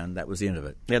 and that was the end of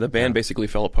it. Yeah, the band basically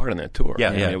fell apart on that tour.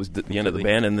 Yeah. It was the end of the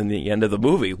band and then the end of the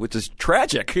movie, which is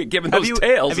tragic, given those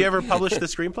tales. Have you ever published the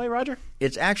screenplay, Roger?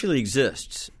 It actually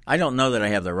exists. I don't know that I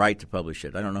have the right to publish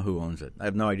it. I don't know who owns it. I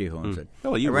have no idea who owns it.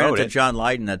 Well, you I ran wrote into it. John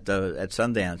Lydon at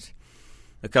Sundance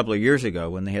a couple of years ago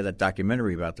when they had that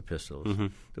documentary about the Pistols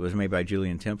that was made by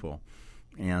Julian Temple.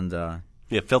 And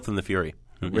Filth and the Fury.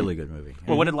 Really good movie.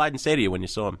 Well, what did Lydon say to you when you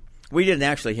saw him? We didn't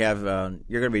actually have.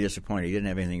 You're going to be disappointed. He didn't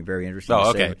have anything very interesting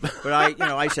to say. But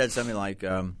I said something like,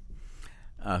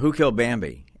 "Who killed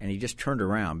Bambi?" And he just turned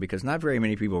around because not very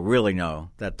many people really know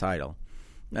that title.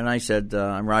 And I said,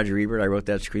 "I'm Roger Ebert. I wrote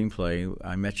that screenplay.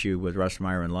 I met you with Russ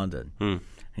Meyer in London."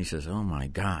 He says, "Oh my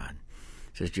God!"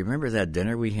 He says, "Do you remember that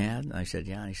dinner we had?" And I said,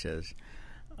 "Yeah." And he says,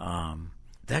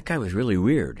 "That guy was really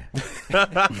weird."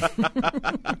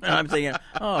 And I'm thinking,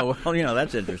 oh, well,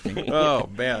 that's interesting. Oh,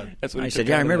 man. That's what I said,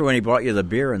 yeah, I remember when he bought you the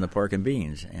beer and the pork and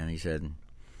beans. And he said,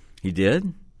 he did?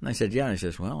 And I said, yeah. And he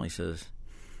says, well,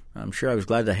 I'm sure I was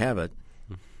glad to have it.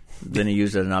 Then he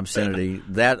used an obscenity.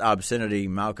 That obscenity,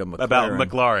 Malcolm McLaren. About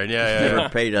McLaren, never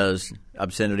paid us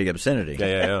obscenity.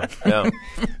 Yeah.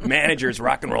 Managers,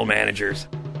 rock and roll managers.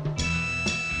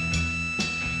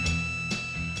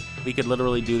 We could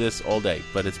literally do this all day,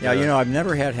 but it's been I've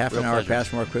never had half an hour pleasure.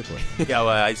 pass more quickly. Yeah, well,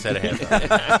 I said a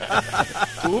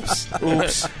half hour. Oops.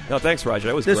 No, thanks, Roger.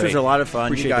 That was This great. was a lot of fun.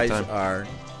 Appreciate You guys the time. are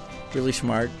really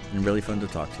smart and really fun to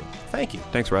talk to. Thank you.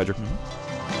 Thanks, Roger.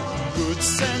 Good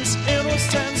sense,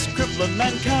 innocence, crippling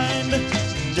mankind.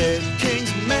 Dead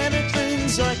kings, many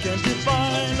things I can't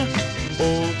define.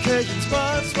 Old Cajun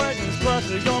spots, wagons,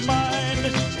 clutter your mind.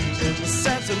 In the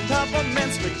sense of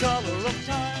peppermints, the color of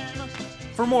time.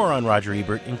 For more on Roger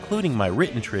Ebert, including my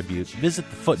written tribute, visit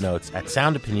the footnotes at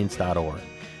soundopinions.org.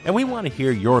 And we want to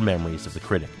hear your memories of the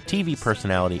critic, TV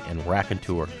personality, and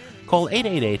raconteur. Call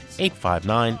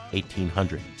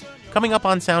 888-859-1800. Coming up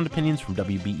on Sound Opinions from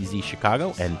WBEZ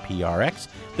Chicago and PRX,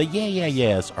 the Yeah Yeah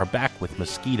Yeahs are back with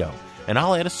Mosquito. And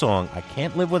I'll add a song I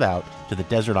can't live without to the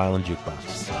Desert Island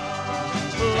Jukebox.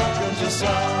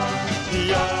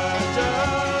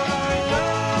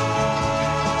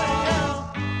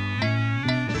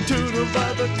 To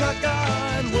divide the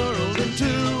cockeyed world in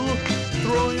two.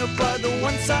 Throw your pride to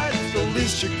one side, it's the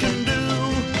least you can do.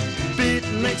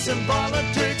 Beatniks and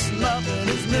politics, nothing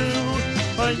is new.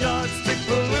 A yardstick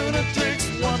for lunatics,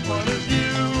 one point of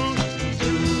view.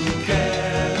 Who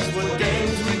cares what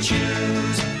games we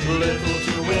choose? Little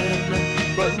to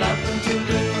win, but nothing to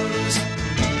lose.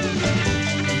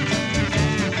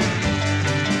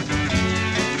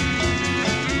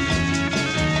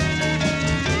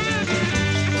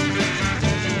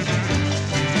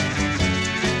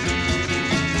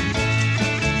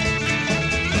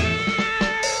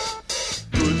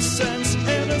 Good sense,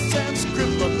 innocence,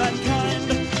 cripple mankind.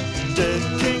 Dead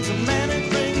kings and men.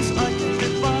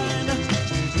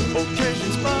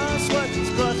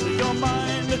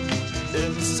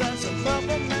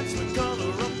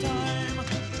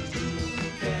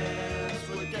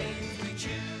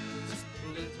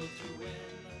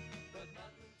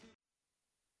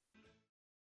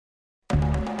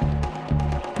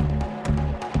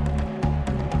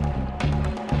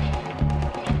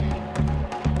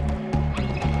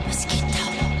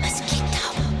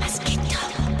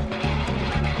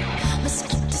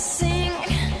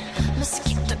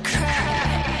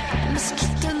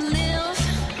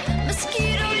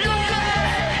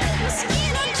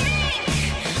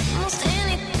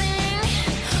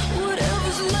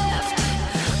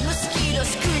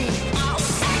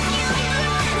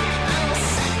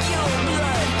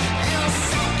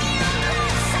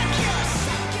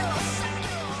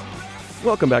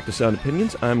 Welcome back to Sound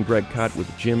Opinions. I'm Greg Cott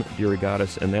with Jim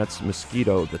DeRogatis, and that's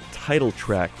Mosquito, the title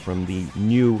track from the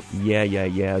new Yeah Yeah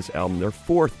Yeahs album, their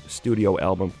fourth studio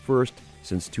album, first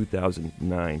since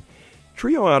 2009.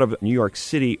 Trio out of New York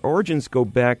City. Origins go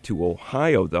back to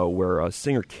Ohio, though, where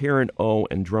singer Karen O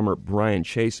and drummer Brian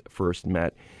Chase first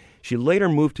met. She later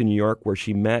moved to New York, where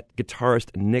she met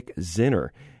guitarist Nick Zinner,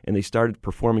 and they started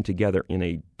performing together in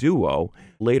a duo.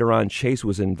 Later on, Chase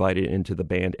was invited into the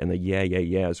band, and the Yeah Yeah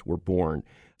Yeahs were born.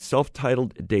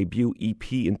 Self-titled debut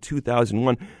EP in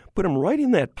 2001 put them right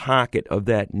in that pocket of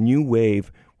that new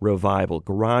wave revival,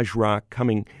 garage rock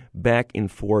coming back in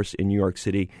force in New York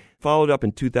City, followed up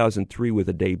in 2003 with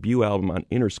a debut album on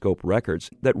Interscope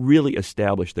Records that really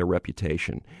established their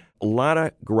reputation. A lot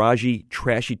of garagey,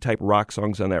 trashy-type rock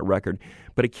songs on that record,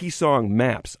 but a key song,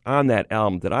 Maps, on that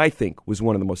album that I think was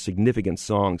one of the most significant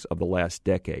songs of the last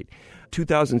decade.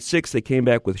 2006, they came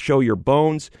back with Show Your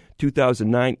Bones.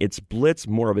 2009, It's Blitz,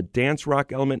 more of a dance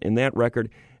rock element in that record.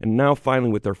 And now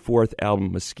finally with their fourth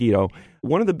album, Mosquito.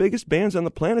 One of the biggest bands on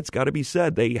the planet's got to be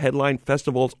said. They headline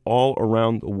festivals all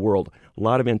around the world. A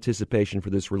lot of anticipation for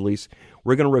this release.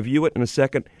 We're going to review it in a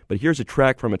second, but here's a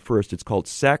track from it first. It's called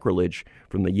Sacrilege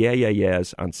from the Yeah Yeah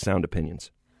Yeahs on Sound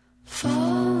Opinions.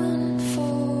 Falling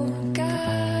for a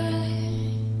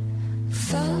guy,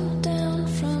 fell down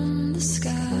from the sky.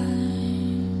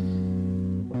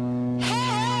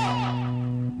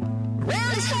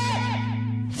 Round his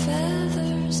head,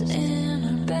 feathers in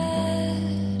our bed,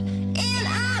 in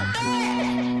our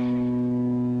bed,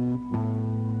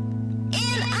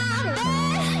 in our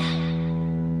bed.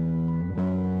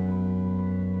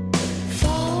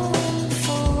 Falling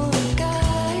for a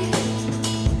guy,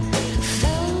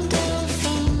 fell down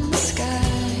from the sky.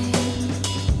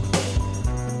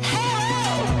 Hey,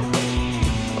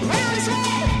 round his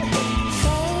head,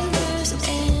 feathers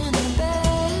in our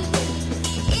bed,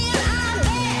 in our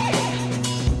bed, in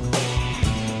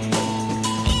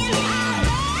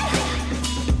our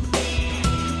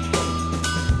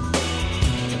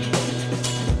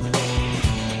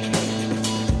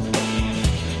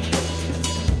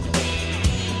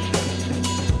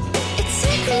It's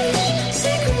sacrilege,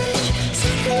 sacrilege,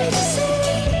 sacrilege to say.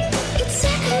 It's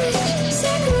sacrilege,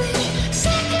 sacrilege,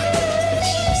 sacrilege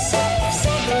to say.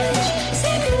 Sacrilege,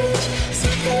 sacrilege,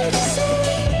 sacrilege to say.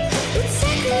 It's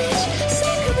sacrilege,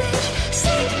 sacrilege,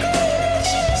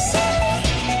 sacrilege to say.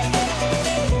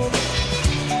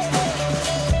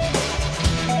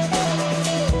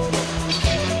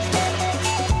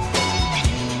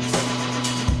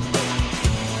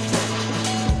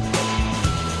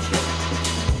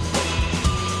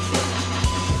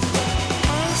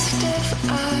 Asked if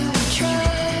I would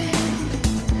try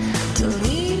to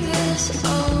leave this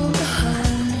all behind.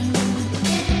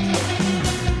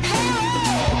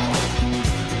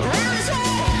 Round his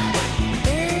head,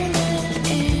 burning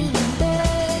in a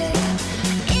bed,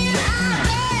 in our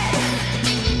bed,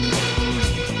 in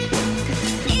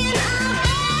our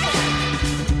bed.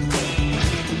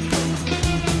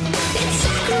 It's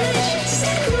sacrilege,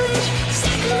 sacrilege,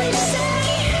 sacrilege to say.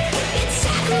 It's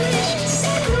sacrilege,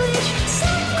 sacrilege,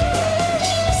 sacrilege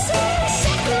to say.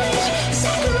 Sacrilege,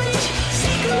 sacrilege,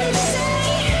 sacrilege to say.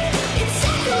 It's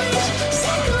sacrilege,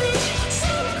 sacrilege,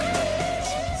 sacrilege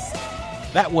to say.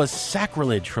 That was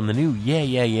Sacrilege from the new Yeah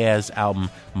Yeah Yeahs album,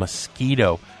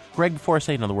 Mosquito. Greg, before I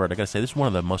say another word, I got to say, this is one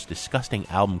of the most disgusting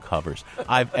album covers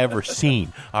I've ever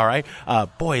seen, all right?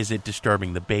 Boy, is it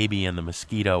disturbing, the baby and the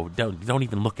mosquito. Don't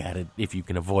even look at it if you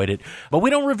can avoid it. But we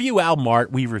don't review album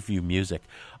art, we review music.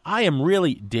 I am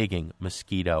really digging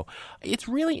Mosquito. It's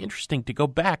really interesting to go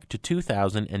back to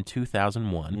 2000 and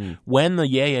 2001 when the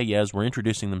Yeah Yeah Yeahs were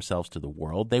introducing themselves to the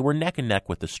world. They were neck and neck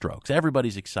with the Strokes.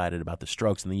 Everybody's excited about the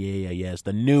Strokes and the Yeah Yeah Yeahs,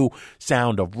 the new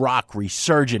sound of rock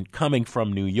resurgent coming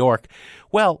from New York.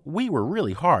 Well, we were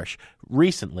really harsh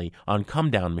recently on Come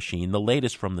Down Machine, the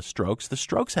latest from the Strokes. The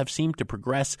Strokes have seemed to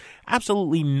progress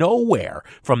absolutely nowhere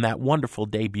from that wonderful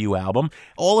debut album.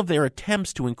 All of their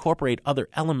attempts to incorporate other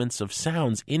elements of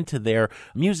sounds into their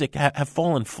music have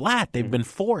fallen flat. They've been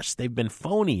forced. They've been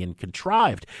phony and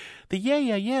contrived. The Yeah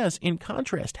Yeah Yeahs, in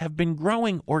contrast, have been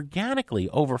growing organically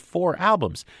over 4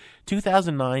 albums.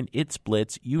 2009, It's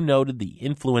Blitz. You noted the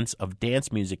influence of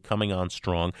dance music coming on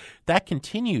strong. That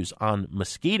continues on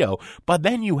Mosquito. But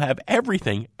then you have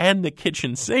everything and the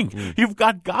kitchen sink. You've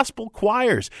got gospel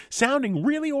choirs sounding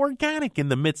really organic in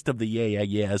the midst of the Yeah Yeah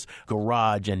Yeahs,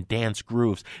 garage and dance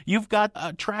grooves. You've got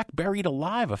a track, Buried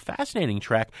Alive, a fascinating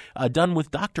track done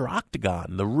with Dr.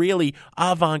 Octagon, the really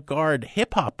avant-garde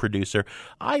hip-hop producer.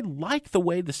 I like the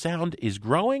way the sound is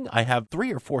growing. I have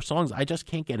 3 or 4 songs I just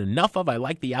can't get enough of. I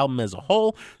like the album as a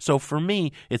whole. So for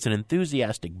me, it's an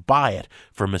enthusiastic buy it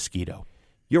for Mosquito.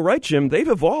 You're right, Jim. They've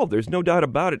evolved. There's no doubt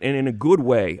about it, and in a good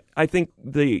way. I think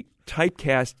the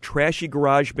typecast, trashy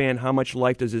garage band, how much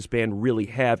life does this band really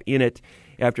have in it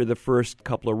after the first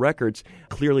couple of records?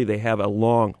 Clearly, they have a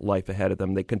long life ahead of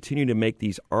them. They continue to make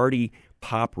these arty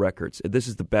pop records. This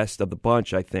is the best of the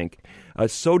bunch, I think.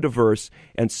 So diverse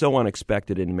and so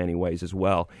unexpected in many ways as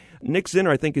well. Nick Zinner,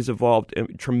 I think, has evolved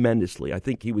tremendously. I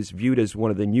think he was viewed as one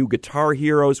of the new guitar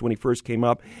heroes when he first came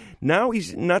up. Now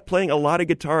he's not playing a lot of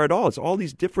guitar at all. It's all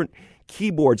these different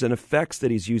keyboards and effects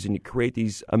that he's using to create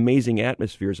these amazing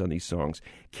atmospheres on these songs.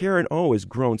 Karen O has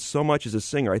grown so much as a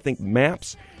singer. I think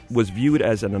Maps was viewed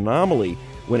as an anomaly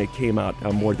when it came out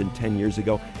more than 10 years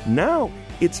ago. Now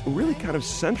it's really kind of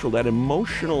central. That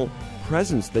emotional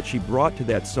presence that she brought to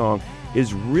that song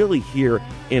is really here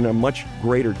in a much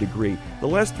greater degree. The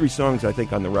last 3 songs, I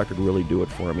think, on the record really do it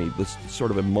for me. This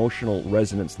sort of emotional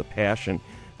resonance, the passion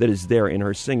that is there in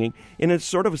her singing in a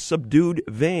sort of a subdued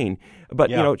vein. But,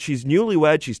 you know, she's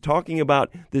newlywed. She's talking about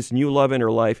this new love in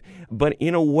her life, but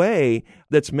in a way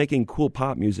that's making cool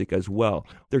pop music as well.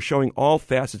 They're showing all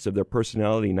facets of their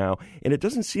personality now, and it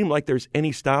doesn't seem like there's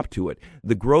any stop to it.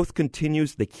 The growth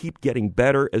continues. They keep getting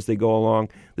better as they go along.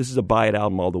 This is a buy-it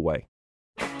album all the way.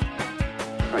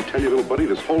 I tell you, little buddy,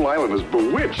 this whole island is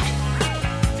bewitched.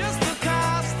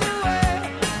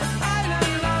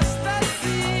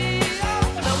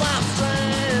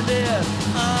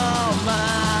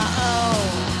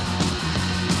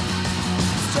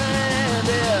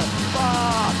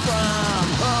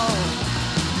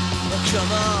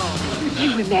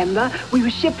 You remember, we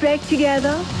were shipwrecked together.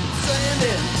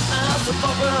 Stranded, I'm so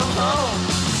far from home.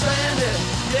 Stranded,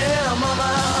 yeah, I'm on my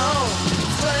own.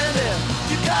 Stranded,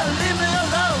 you gotta leave me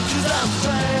alone, 'cause I'm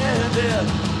stranded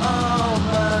on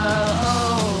my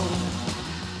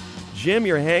own. Jim,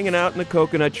 you're hanging out in the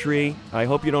coconut tree. I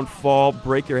hope you don't fall,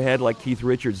 break your head like Keith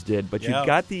Richards did. But you've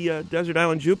got the Desert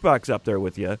Island Jukebox up there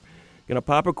with you. Gonna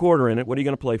pop a quarter in it. What are you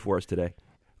gonna play for us today?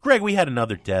 Greg, we had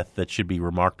another death that should be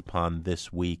remarked upon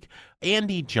this week.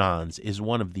 Andy Johns is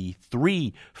one of the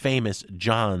 3 famous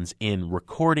Johns in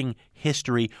recording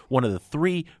history, one of the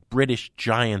 3 British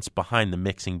giants behind the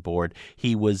mixing board.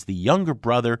 He was the younger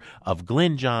brother of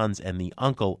Glyn Johns and the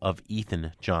uncle of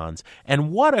Ethan Johns.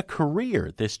 And what a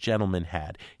career this gentleman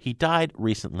had. He died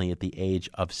recently at the age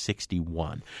of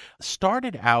 61.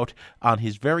 Started out on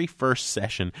his very first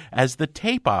session as the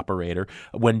tape operator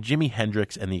when Jimi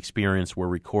Hendrix and the Experience were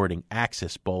recording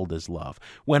Axis Bold as Love.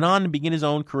 Went on to begin his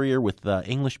own career with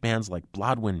English bands like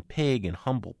Blodwyn Pig and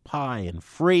Humble Pie and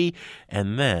Free,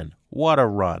 and then what a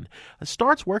run.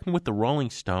 Starts working with the Rolling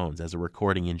Stones as a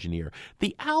recording engineer.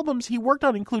 The albums he worked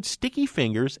on include Sticky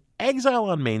Fingers, Exile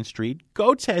on Main Street,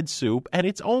 Goat's Head Soup, and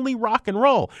It's Only Rock and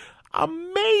Roll.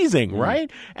 Amazing, right?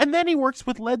 And then he works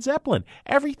with Led Zeppelin.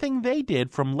 Everything they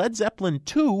did from Led Zeppelin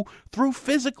 2 through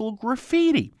Physical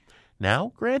Graffiti.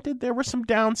 Now, granted, there were some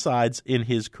downsides in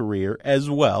his career as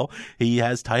well. He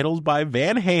has titles by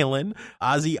Van Halen,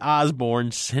 Ozzy Osbourne,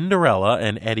 Cinderella,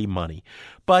 and Eddie Money.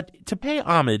 But to pay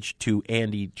homage to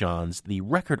Andy Johns, the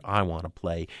record I want to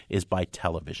play is by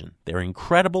Television, their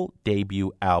incredible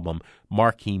debut album,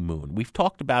 Marquee Moon. We've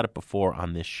talked about it before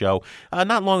on this show,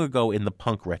 not long ago in the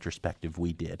punk retrospective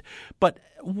we did. But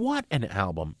what an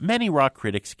album. Many rock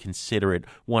critics consider it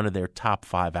one of their top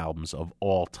 5 albums of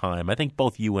all time. I think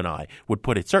both you and I would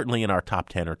put it certainly in our top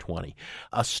 10 or 20.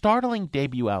 A startling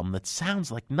debut album that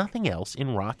sounds like nothing else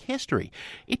in rock history.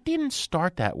 It didn't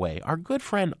start that way. Our good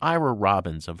friend Ira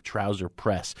Robbins of Trouser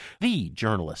Press, the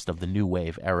journalist of the New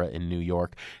Wave era in New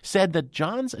York, said that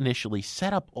Johns initially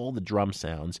set up all the drum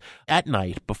sounds at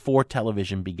night before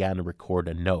Television began to record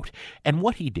a note. And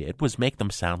what he did was make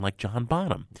them sound like John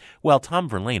Bonham. Well, Tom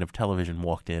Verlaine of Television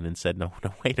walked in and said, no,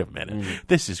 wait a minute.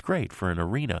 This is great for an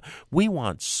arena. We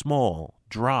want small,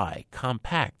 dry,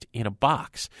 compact, in a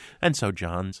box. And so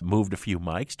Johns moved a few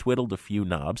mics, twiddled a few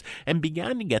knobs, and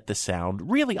began to get the sound.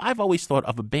 Really, I've always thought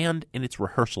of a band in its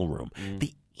rehearsal room.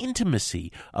 The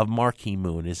intimacy of Marquee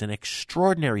Moon is an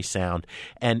extraordinary sound,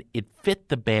 and it fit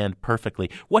the band perfectly.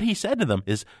 What he said to them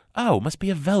is, Oh, must be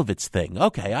a Velvets thing.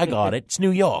 Okay, I got it. It's New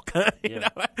York. You know?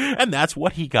 And that's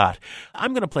what he got.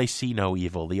 I'm going to play See No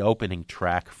Evil, the opening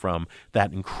track from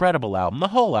that incredible album. The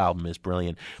whole album is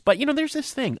brilliant. But, there's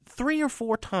this thing. 3 or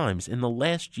 4 times in the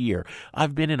last year,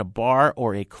 I've been in a bar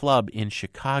or a club in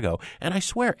Chicago, and I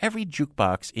swear every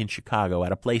jukebox in Chicago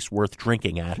at a place worth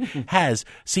drinking at has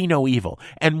See No Evil.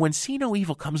 And when See No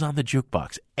Evil comes on the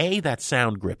jukebox, A, that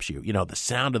sound grips you, the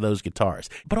sound of those guitars,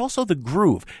 but also the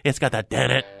groove. It's got that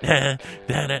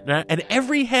and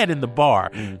every head in the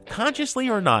bar, consciously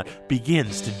or not,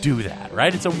 begins to do that,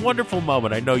 right? It's a wonderful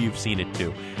moment. I know you've seen it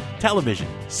too. Television,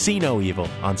 See No Evil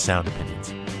on Sound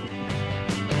Opinions.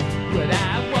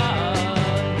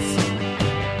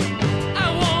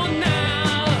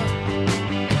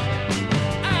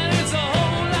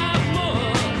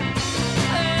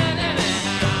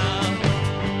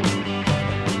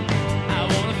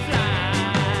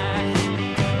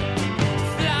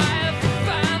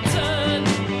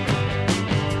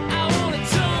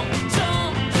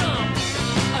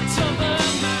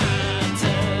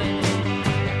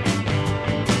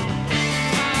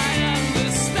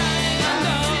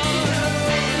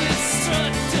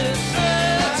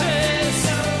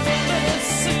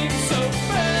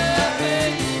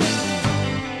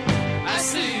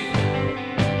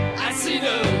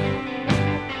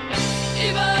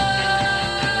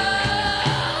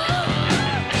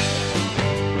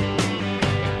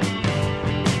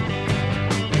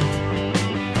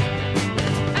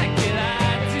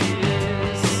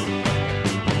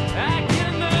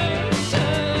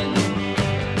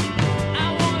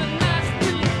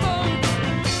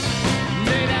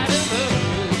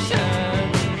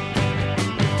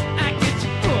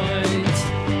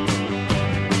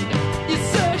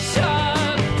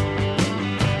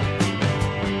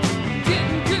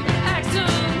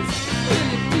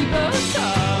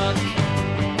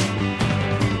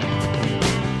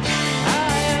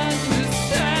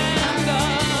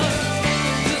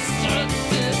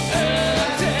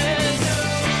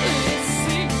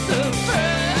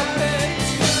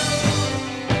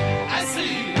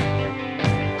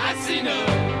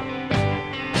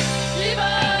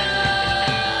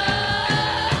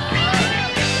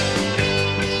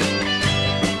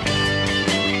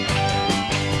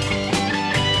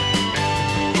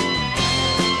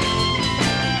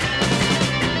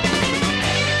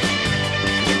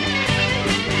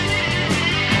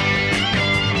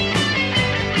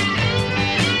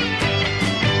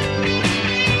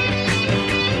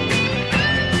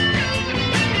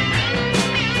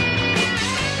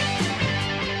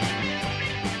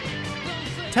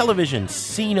 Television,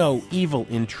 See No Evil,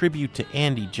 in tribute to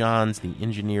Andy Johns, the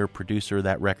engineer, producer of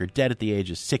that record, dead at the age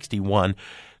of 61.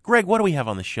 Greg, what do we have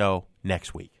on the show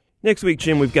next week? Next week,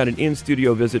 Jim, we've got an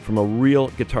in-studio visit from a real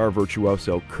guitar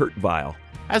virtuoso, Kurt Weill.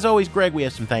 As always, Greg, we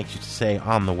have some thank yous to say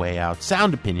on the way out.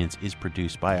 Sound Opinions is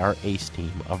produced by our ace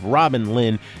team of Robin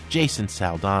Lynn, Jason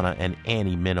Saldana, and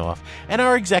Annie Minoff. And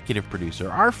our executive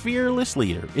producer, our fearless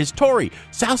leader, is Tori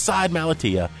Southside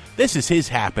Malatia. This is his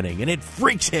happening, and it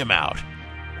freaks him out.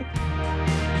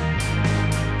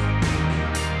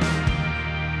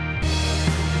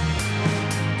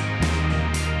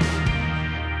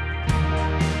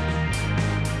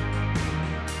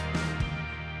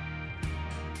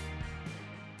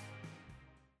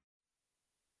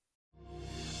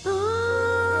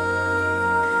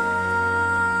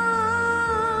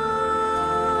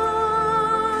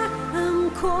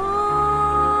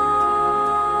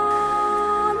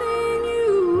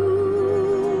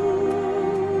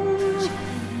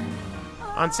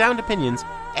 On Sound Opinions,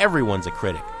 everyone's a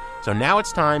critic. So now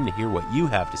it's time to hear what you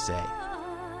have to say.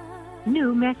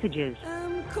 New messages.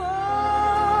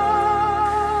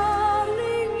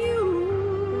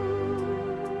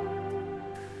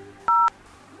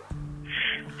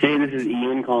 Hey, this is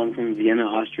Ian calling from Vienna,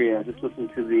 Austria. I just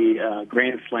listened to the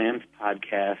Grand Slams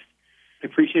podcast. I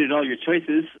appreciated all your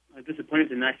choices. I'm disappointed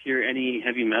to not hear any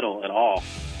heavy metal at all.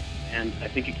 And I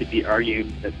think it could be argued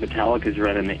that Metallica's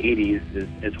run in the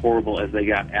 80s, as horrible as they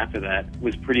got after that,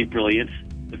 was pretty brilliant.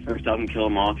 The first album, Kill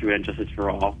 'Em All, through And Justice for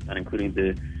All, not including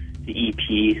the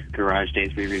EP, Garage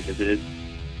Days we revisited.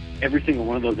 Every single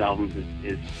one of those albums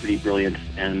is pretty brilliant.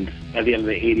 And by the end of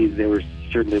the 80s, they were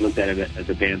certainly looked at as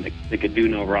a band that could do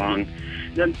no wrong.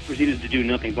 Then proceeded to do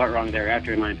nothing but wrong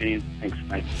thereafter, in my opinion. Thanks.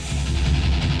 Bye.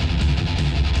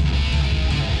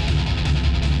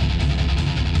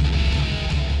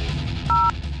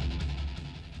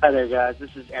 Hi there, guys.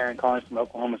 This is Aaron calling from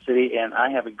Oklahoma City, and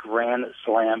I have a grand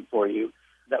slam for you.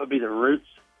 That would be The Roots,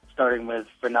 starting with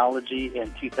Phrenology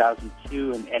in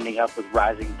 2002 and ending up with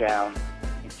Rising Down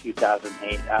in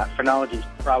 2008. Phrenology is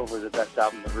probably the best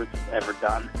album The Roots have ever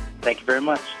done. Thank you very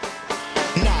much.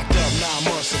 Knocked up 9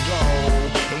 months ago,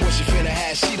 and what she finna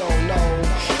have, she don't know.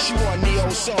 She want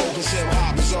neo-soul, cause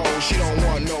hip-hop is old. She don't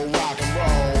want no rock and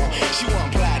roll. She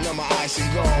want platinum or ice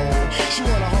and gold. She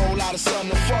want a whole lot of sun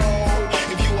to fold.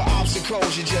 If you were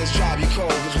obstacles, you just drop your cold,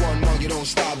 cause one monkey don't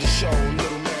stop the show.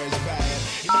 Little Mary's bad. In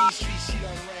these streets, she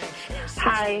done ran.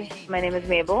 Hi, my name is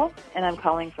Mabel, and I'm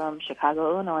calling from Chicago,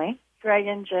 Illinois. Greg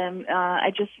and Jim, I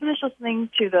just finished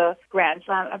listening to the Grand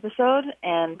Slam episode,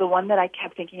 and the one that I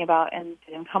kept thinking about and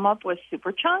didn't come up was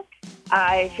Superchunk.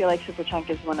 I feel like Superchunk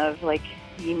is one of the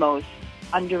most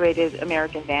underrated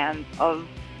American bands of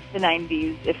the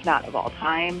 90s, if not of all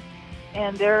time.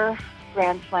 And their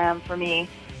Grand Slam for me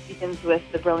begins with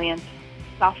the brilliant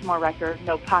sophomore record,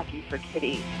 No Pocky for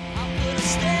Kitty.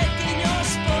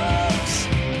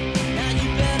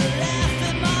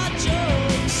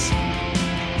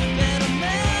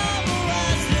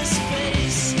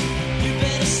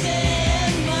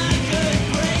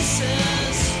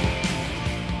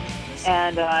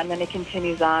 And then it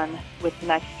continues on with the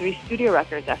next 3 studio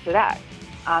records after that.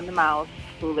 On the Mouse,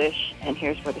 Foolish, and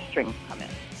Here's Where the Strings Come In.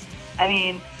 I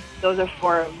mean, those are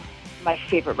 4 of my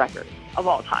favorite records of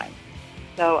all time.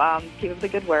 So keep up the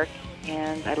good work,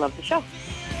 and I love the show.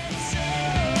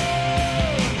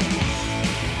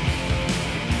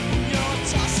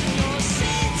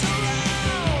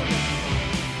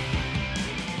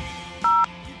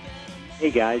 Hey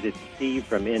guys, it's Steve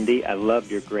from Indy. I loved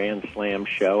your Grand Slam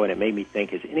show, and it made me think,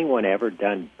 has anyone ever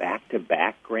done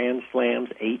back-to-back Grand Slams,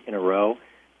 8 in a row?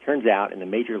 Turns out in the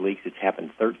major leagues it's happened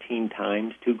 13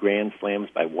 times, 2 Grand Slams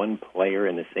by one player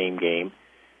in the same game.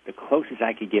 The closest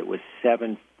I could get was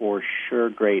 7 for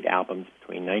sure great albums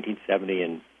between 1970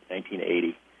 and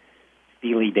 1980.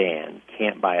 Steely Dan,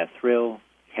 Can't Buy a Thrill,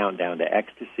 Countdown to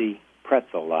Ecstasy,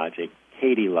 Pretzel Logic,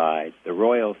 Katie Lied, The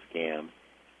Royal Scam,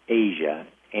 Asia,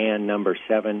 and number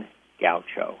 7,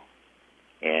 Gaucho.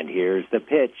 And here's the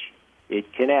pitch.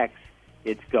 It connects.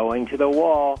 It's going to the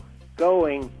wall.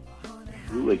 Going.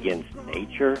 2 against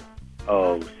nature.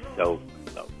 Oh, so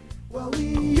close. Well, we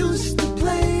used to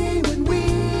play when we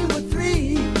were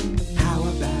 3. How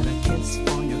about a kiss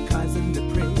for your cousin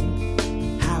Dupree?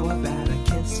 How about a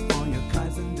kiss for your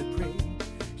cousin Dupree?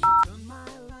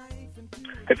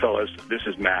 Hey, fellas. This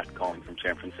is Matt calling from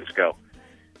San Francisco.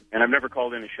 And I've never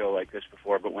called in a show like this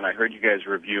before, but when I heard you guys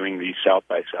reviewing the South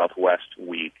by Southwest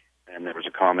week, and there was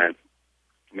a comment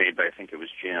made by, I think it was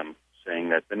Jim, saying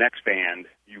that the next band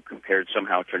you compared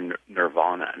somehow to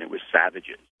Nirvana, and it was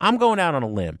Savages. I'm going out on a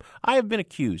limb. I have been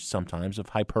accused sometimes of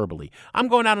hyperbole. I'm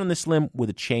going out on this limb with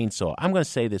a chainsaw. I'm going to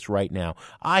say this right now.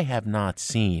 I have not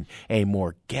seen a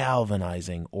more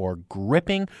galvanizing or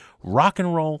gripping rock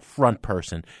and roll front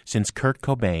person since Kurt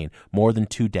Cobain more than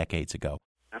 2 decades ago.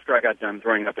 After I got done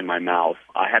throwing up in my mouth,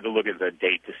 I had to look at the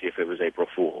date to see if it was April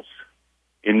Fool's.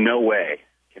 In no way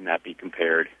can that be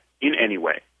compared, in any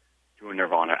way, to a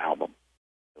Nirvana album.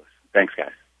 Thanks,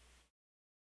 guys.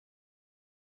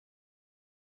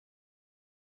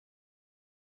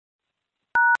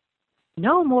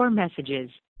 No more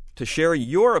messages. To share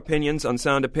your opinions on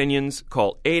Sound Opinions,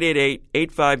 call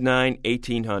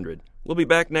 888-859-1800. We'll be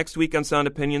back next week on Sound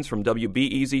Opinions from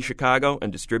WBEZ Chicago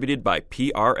and distributed by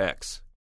PRX.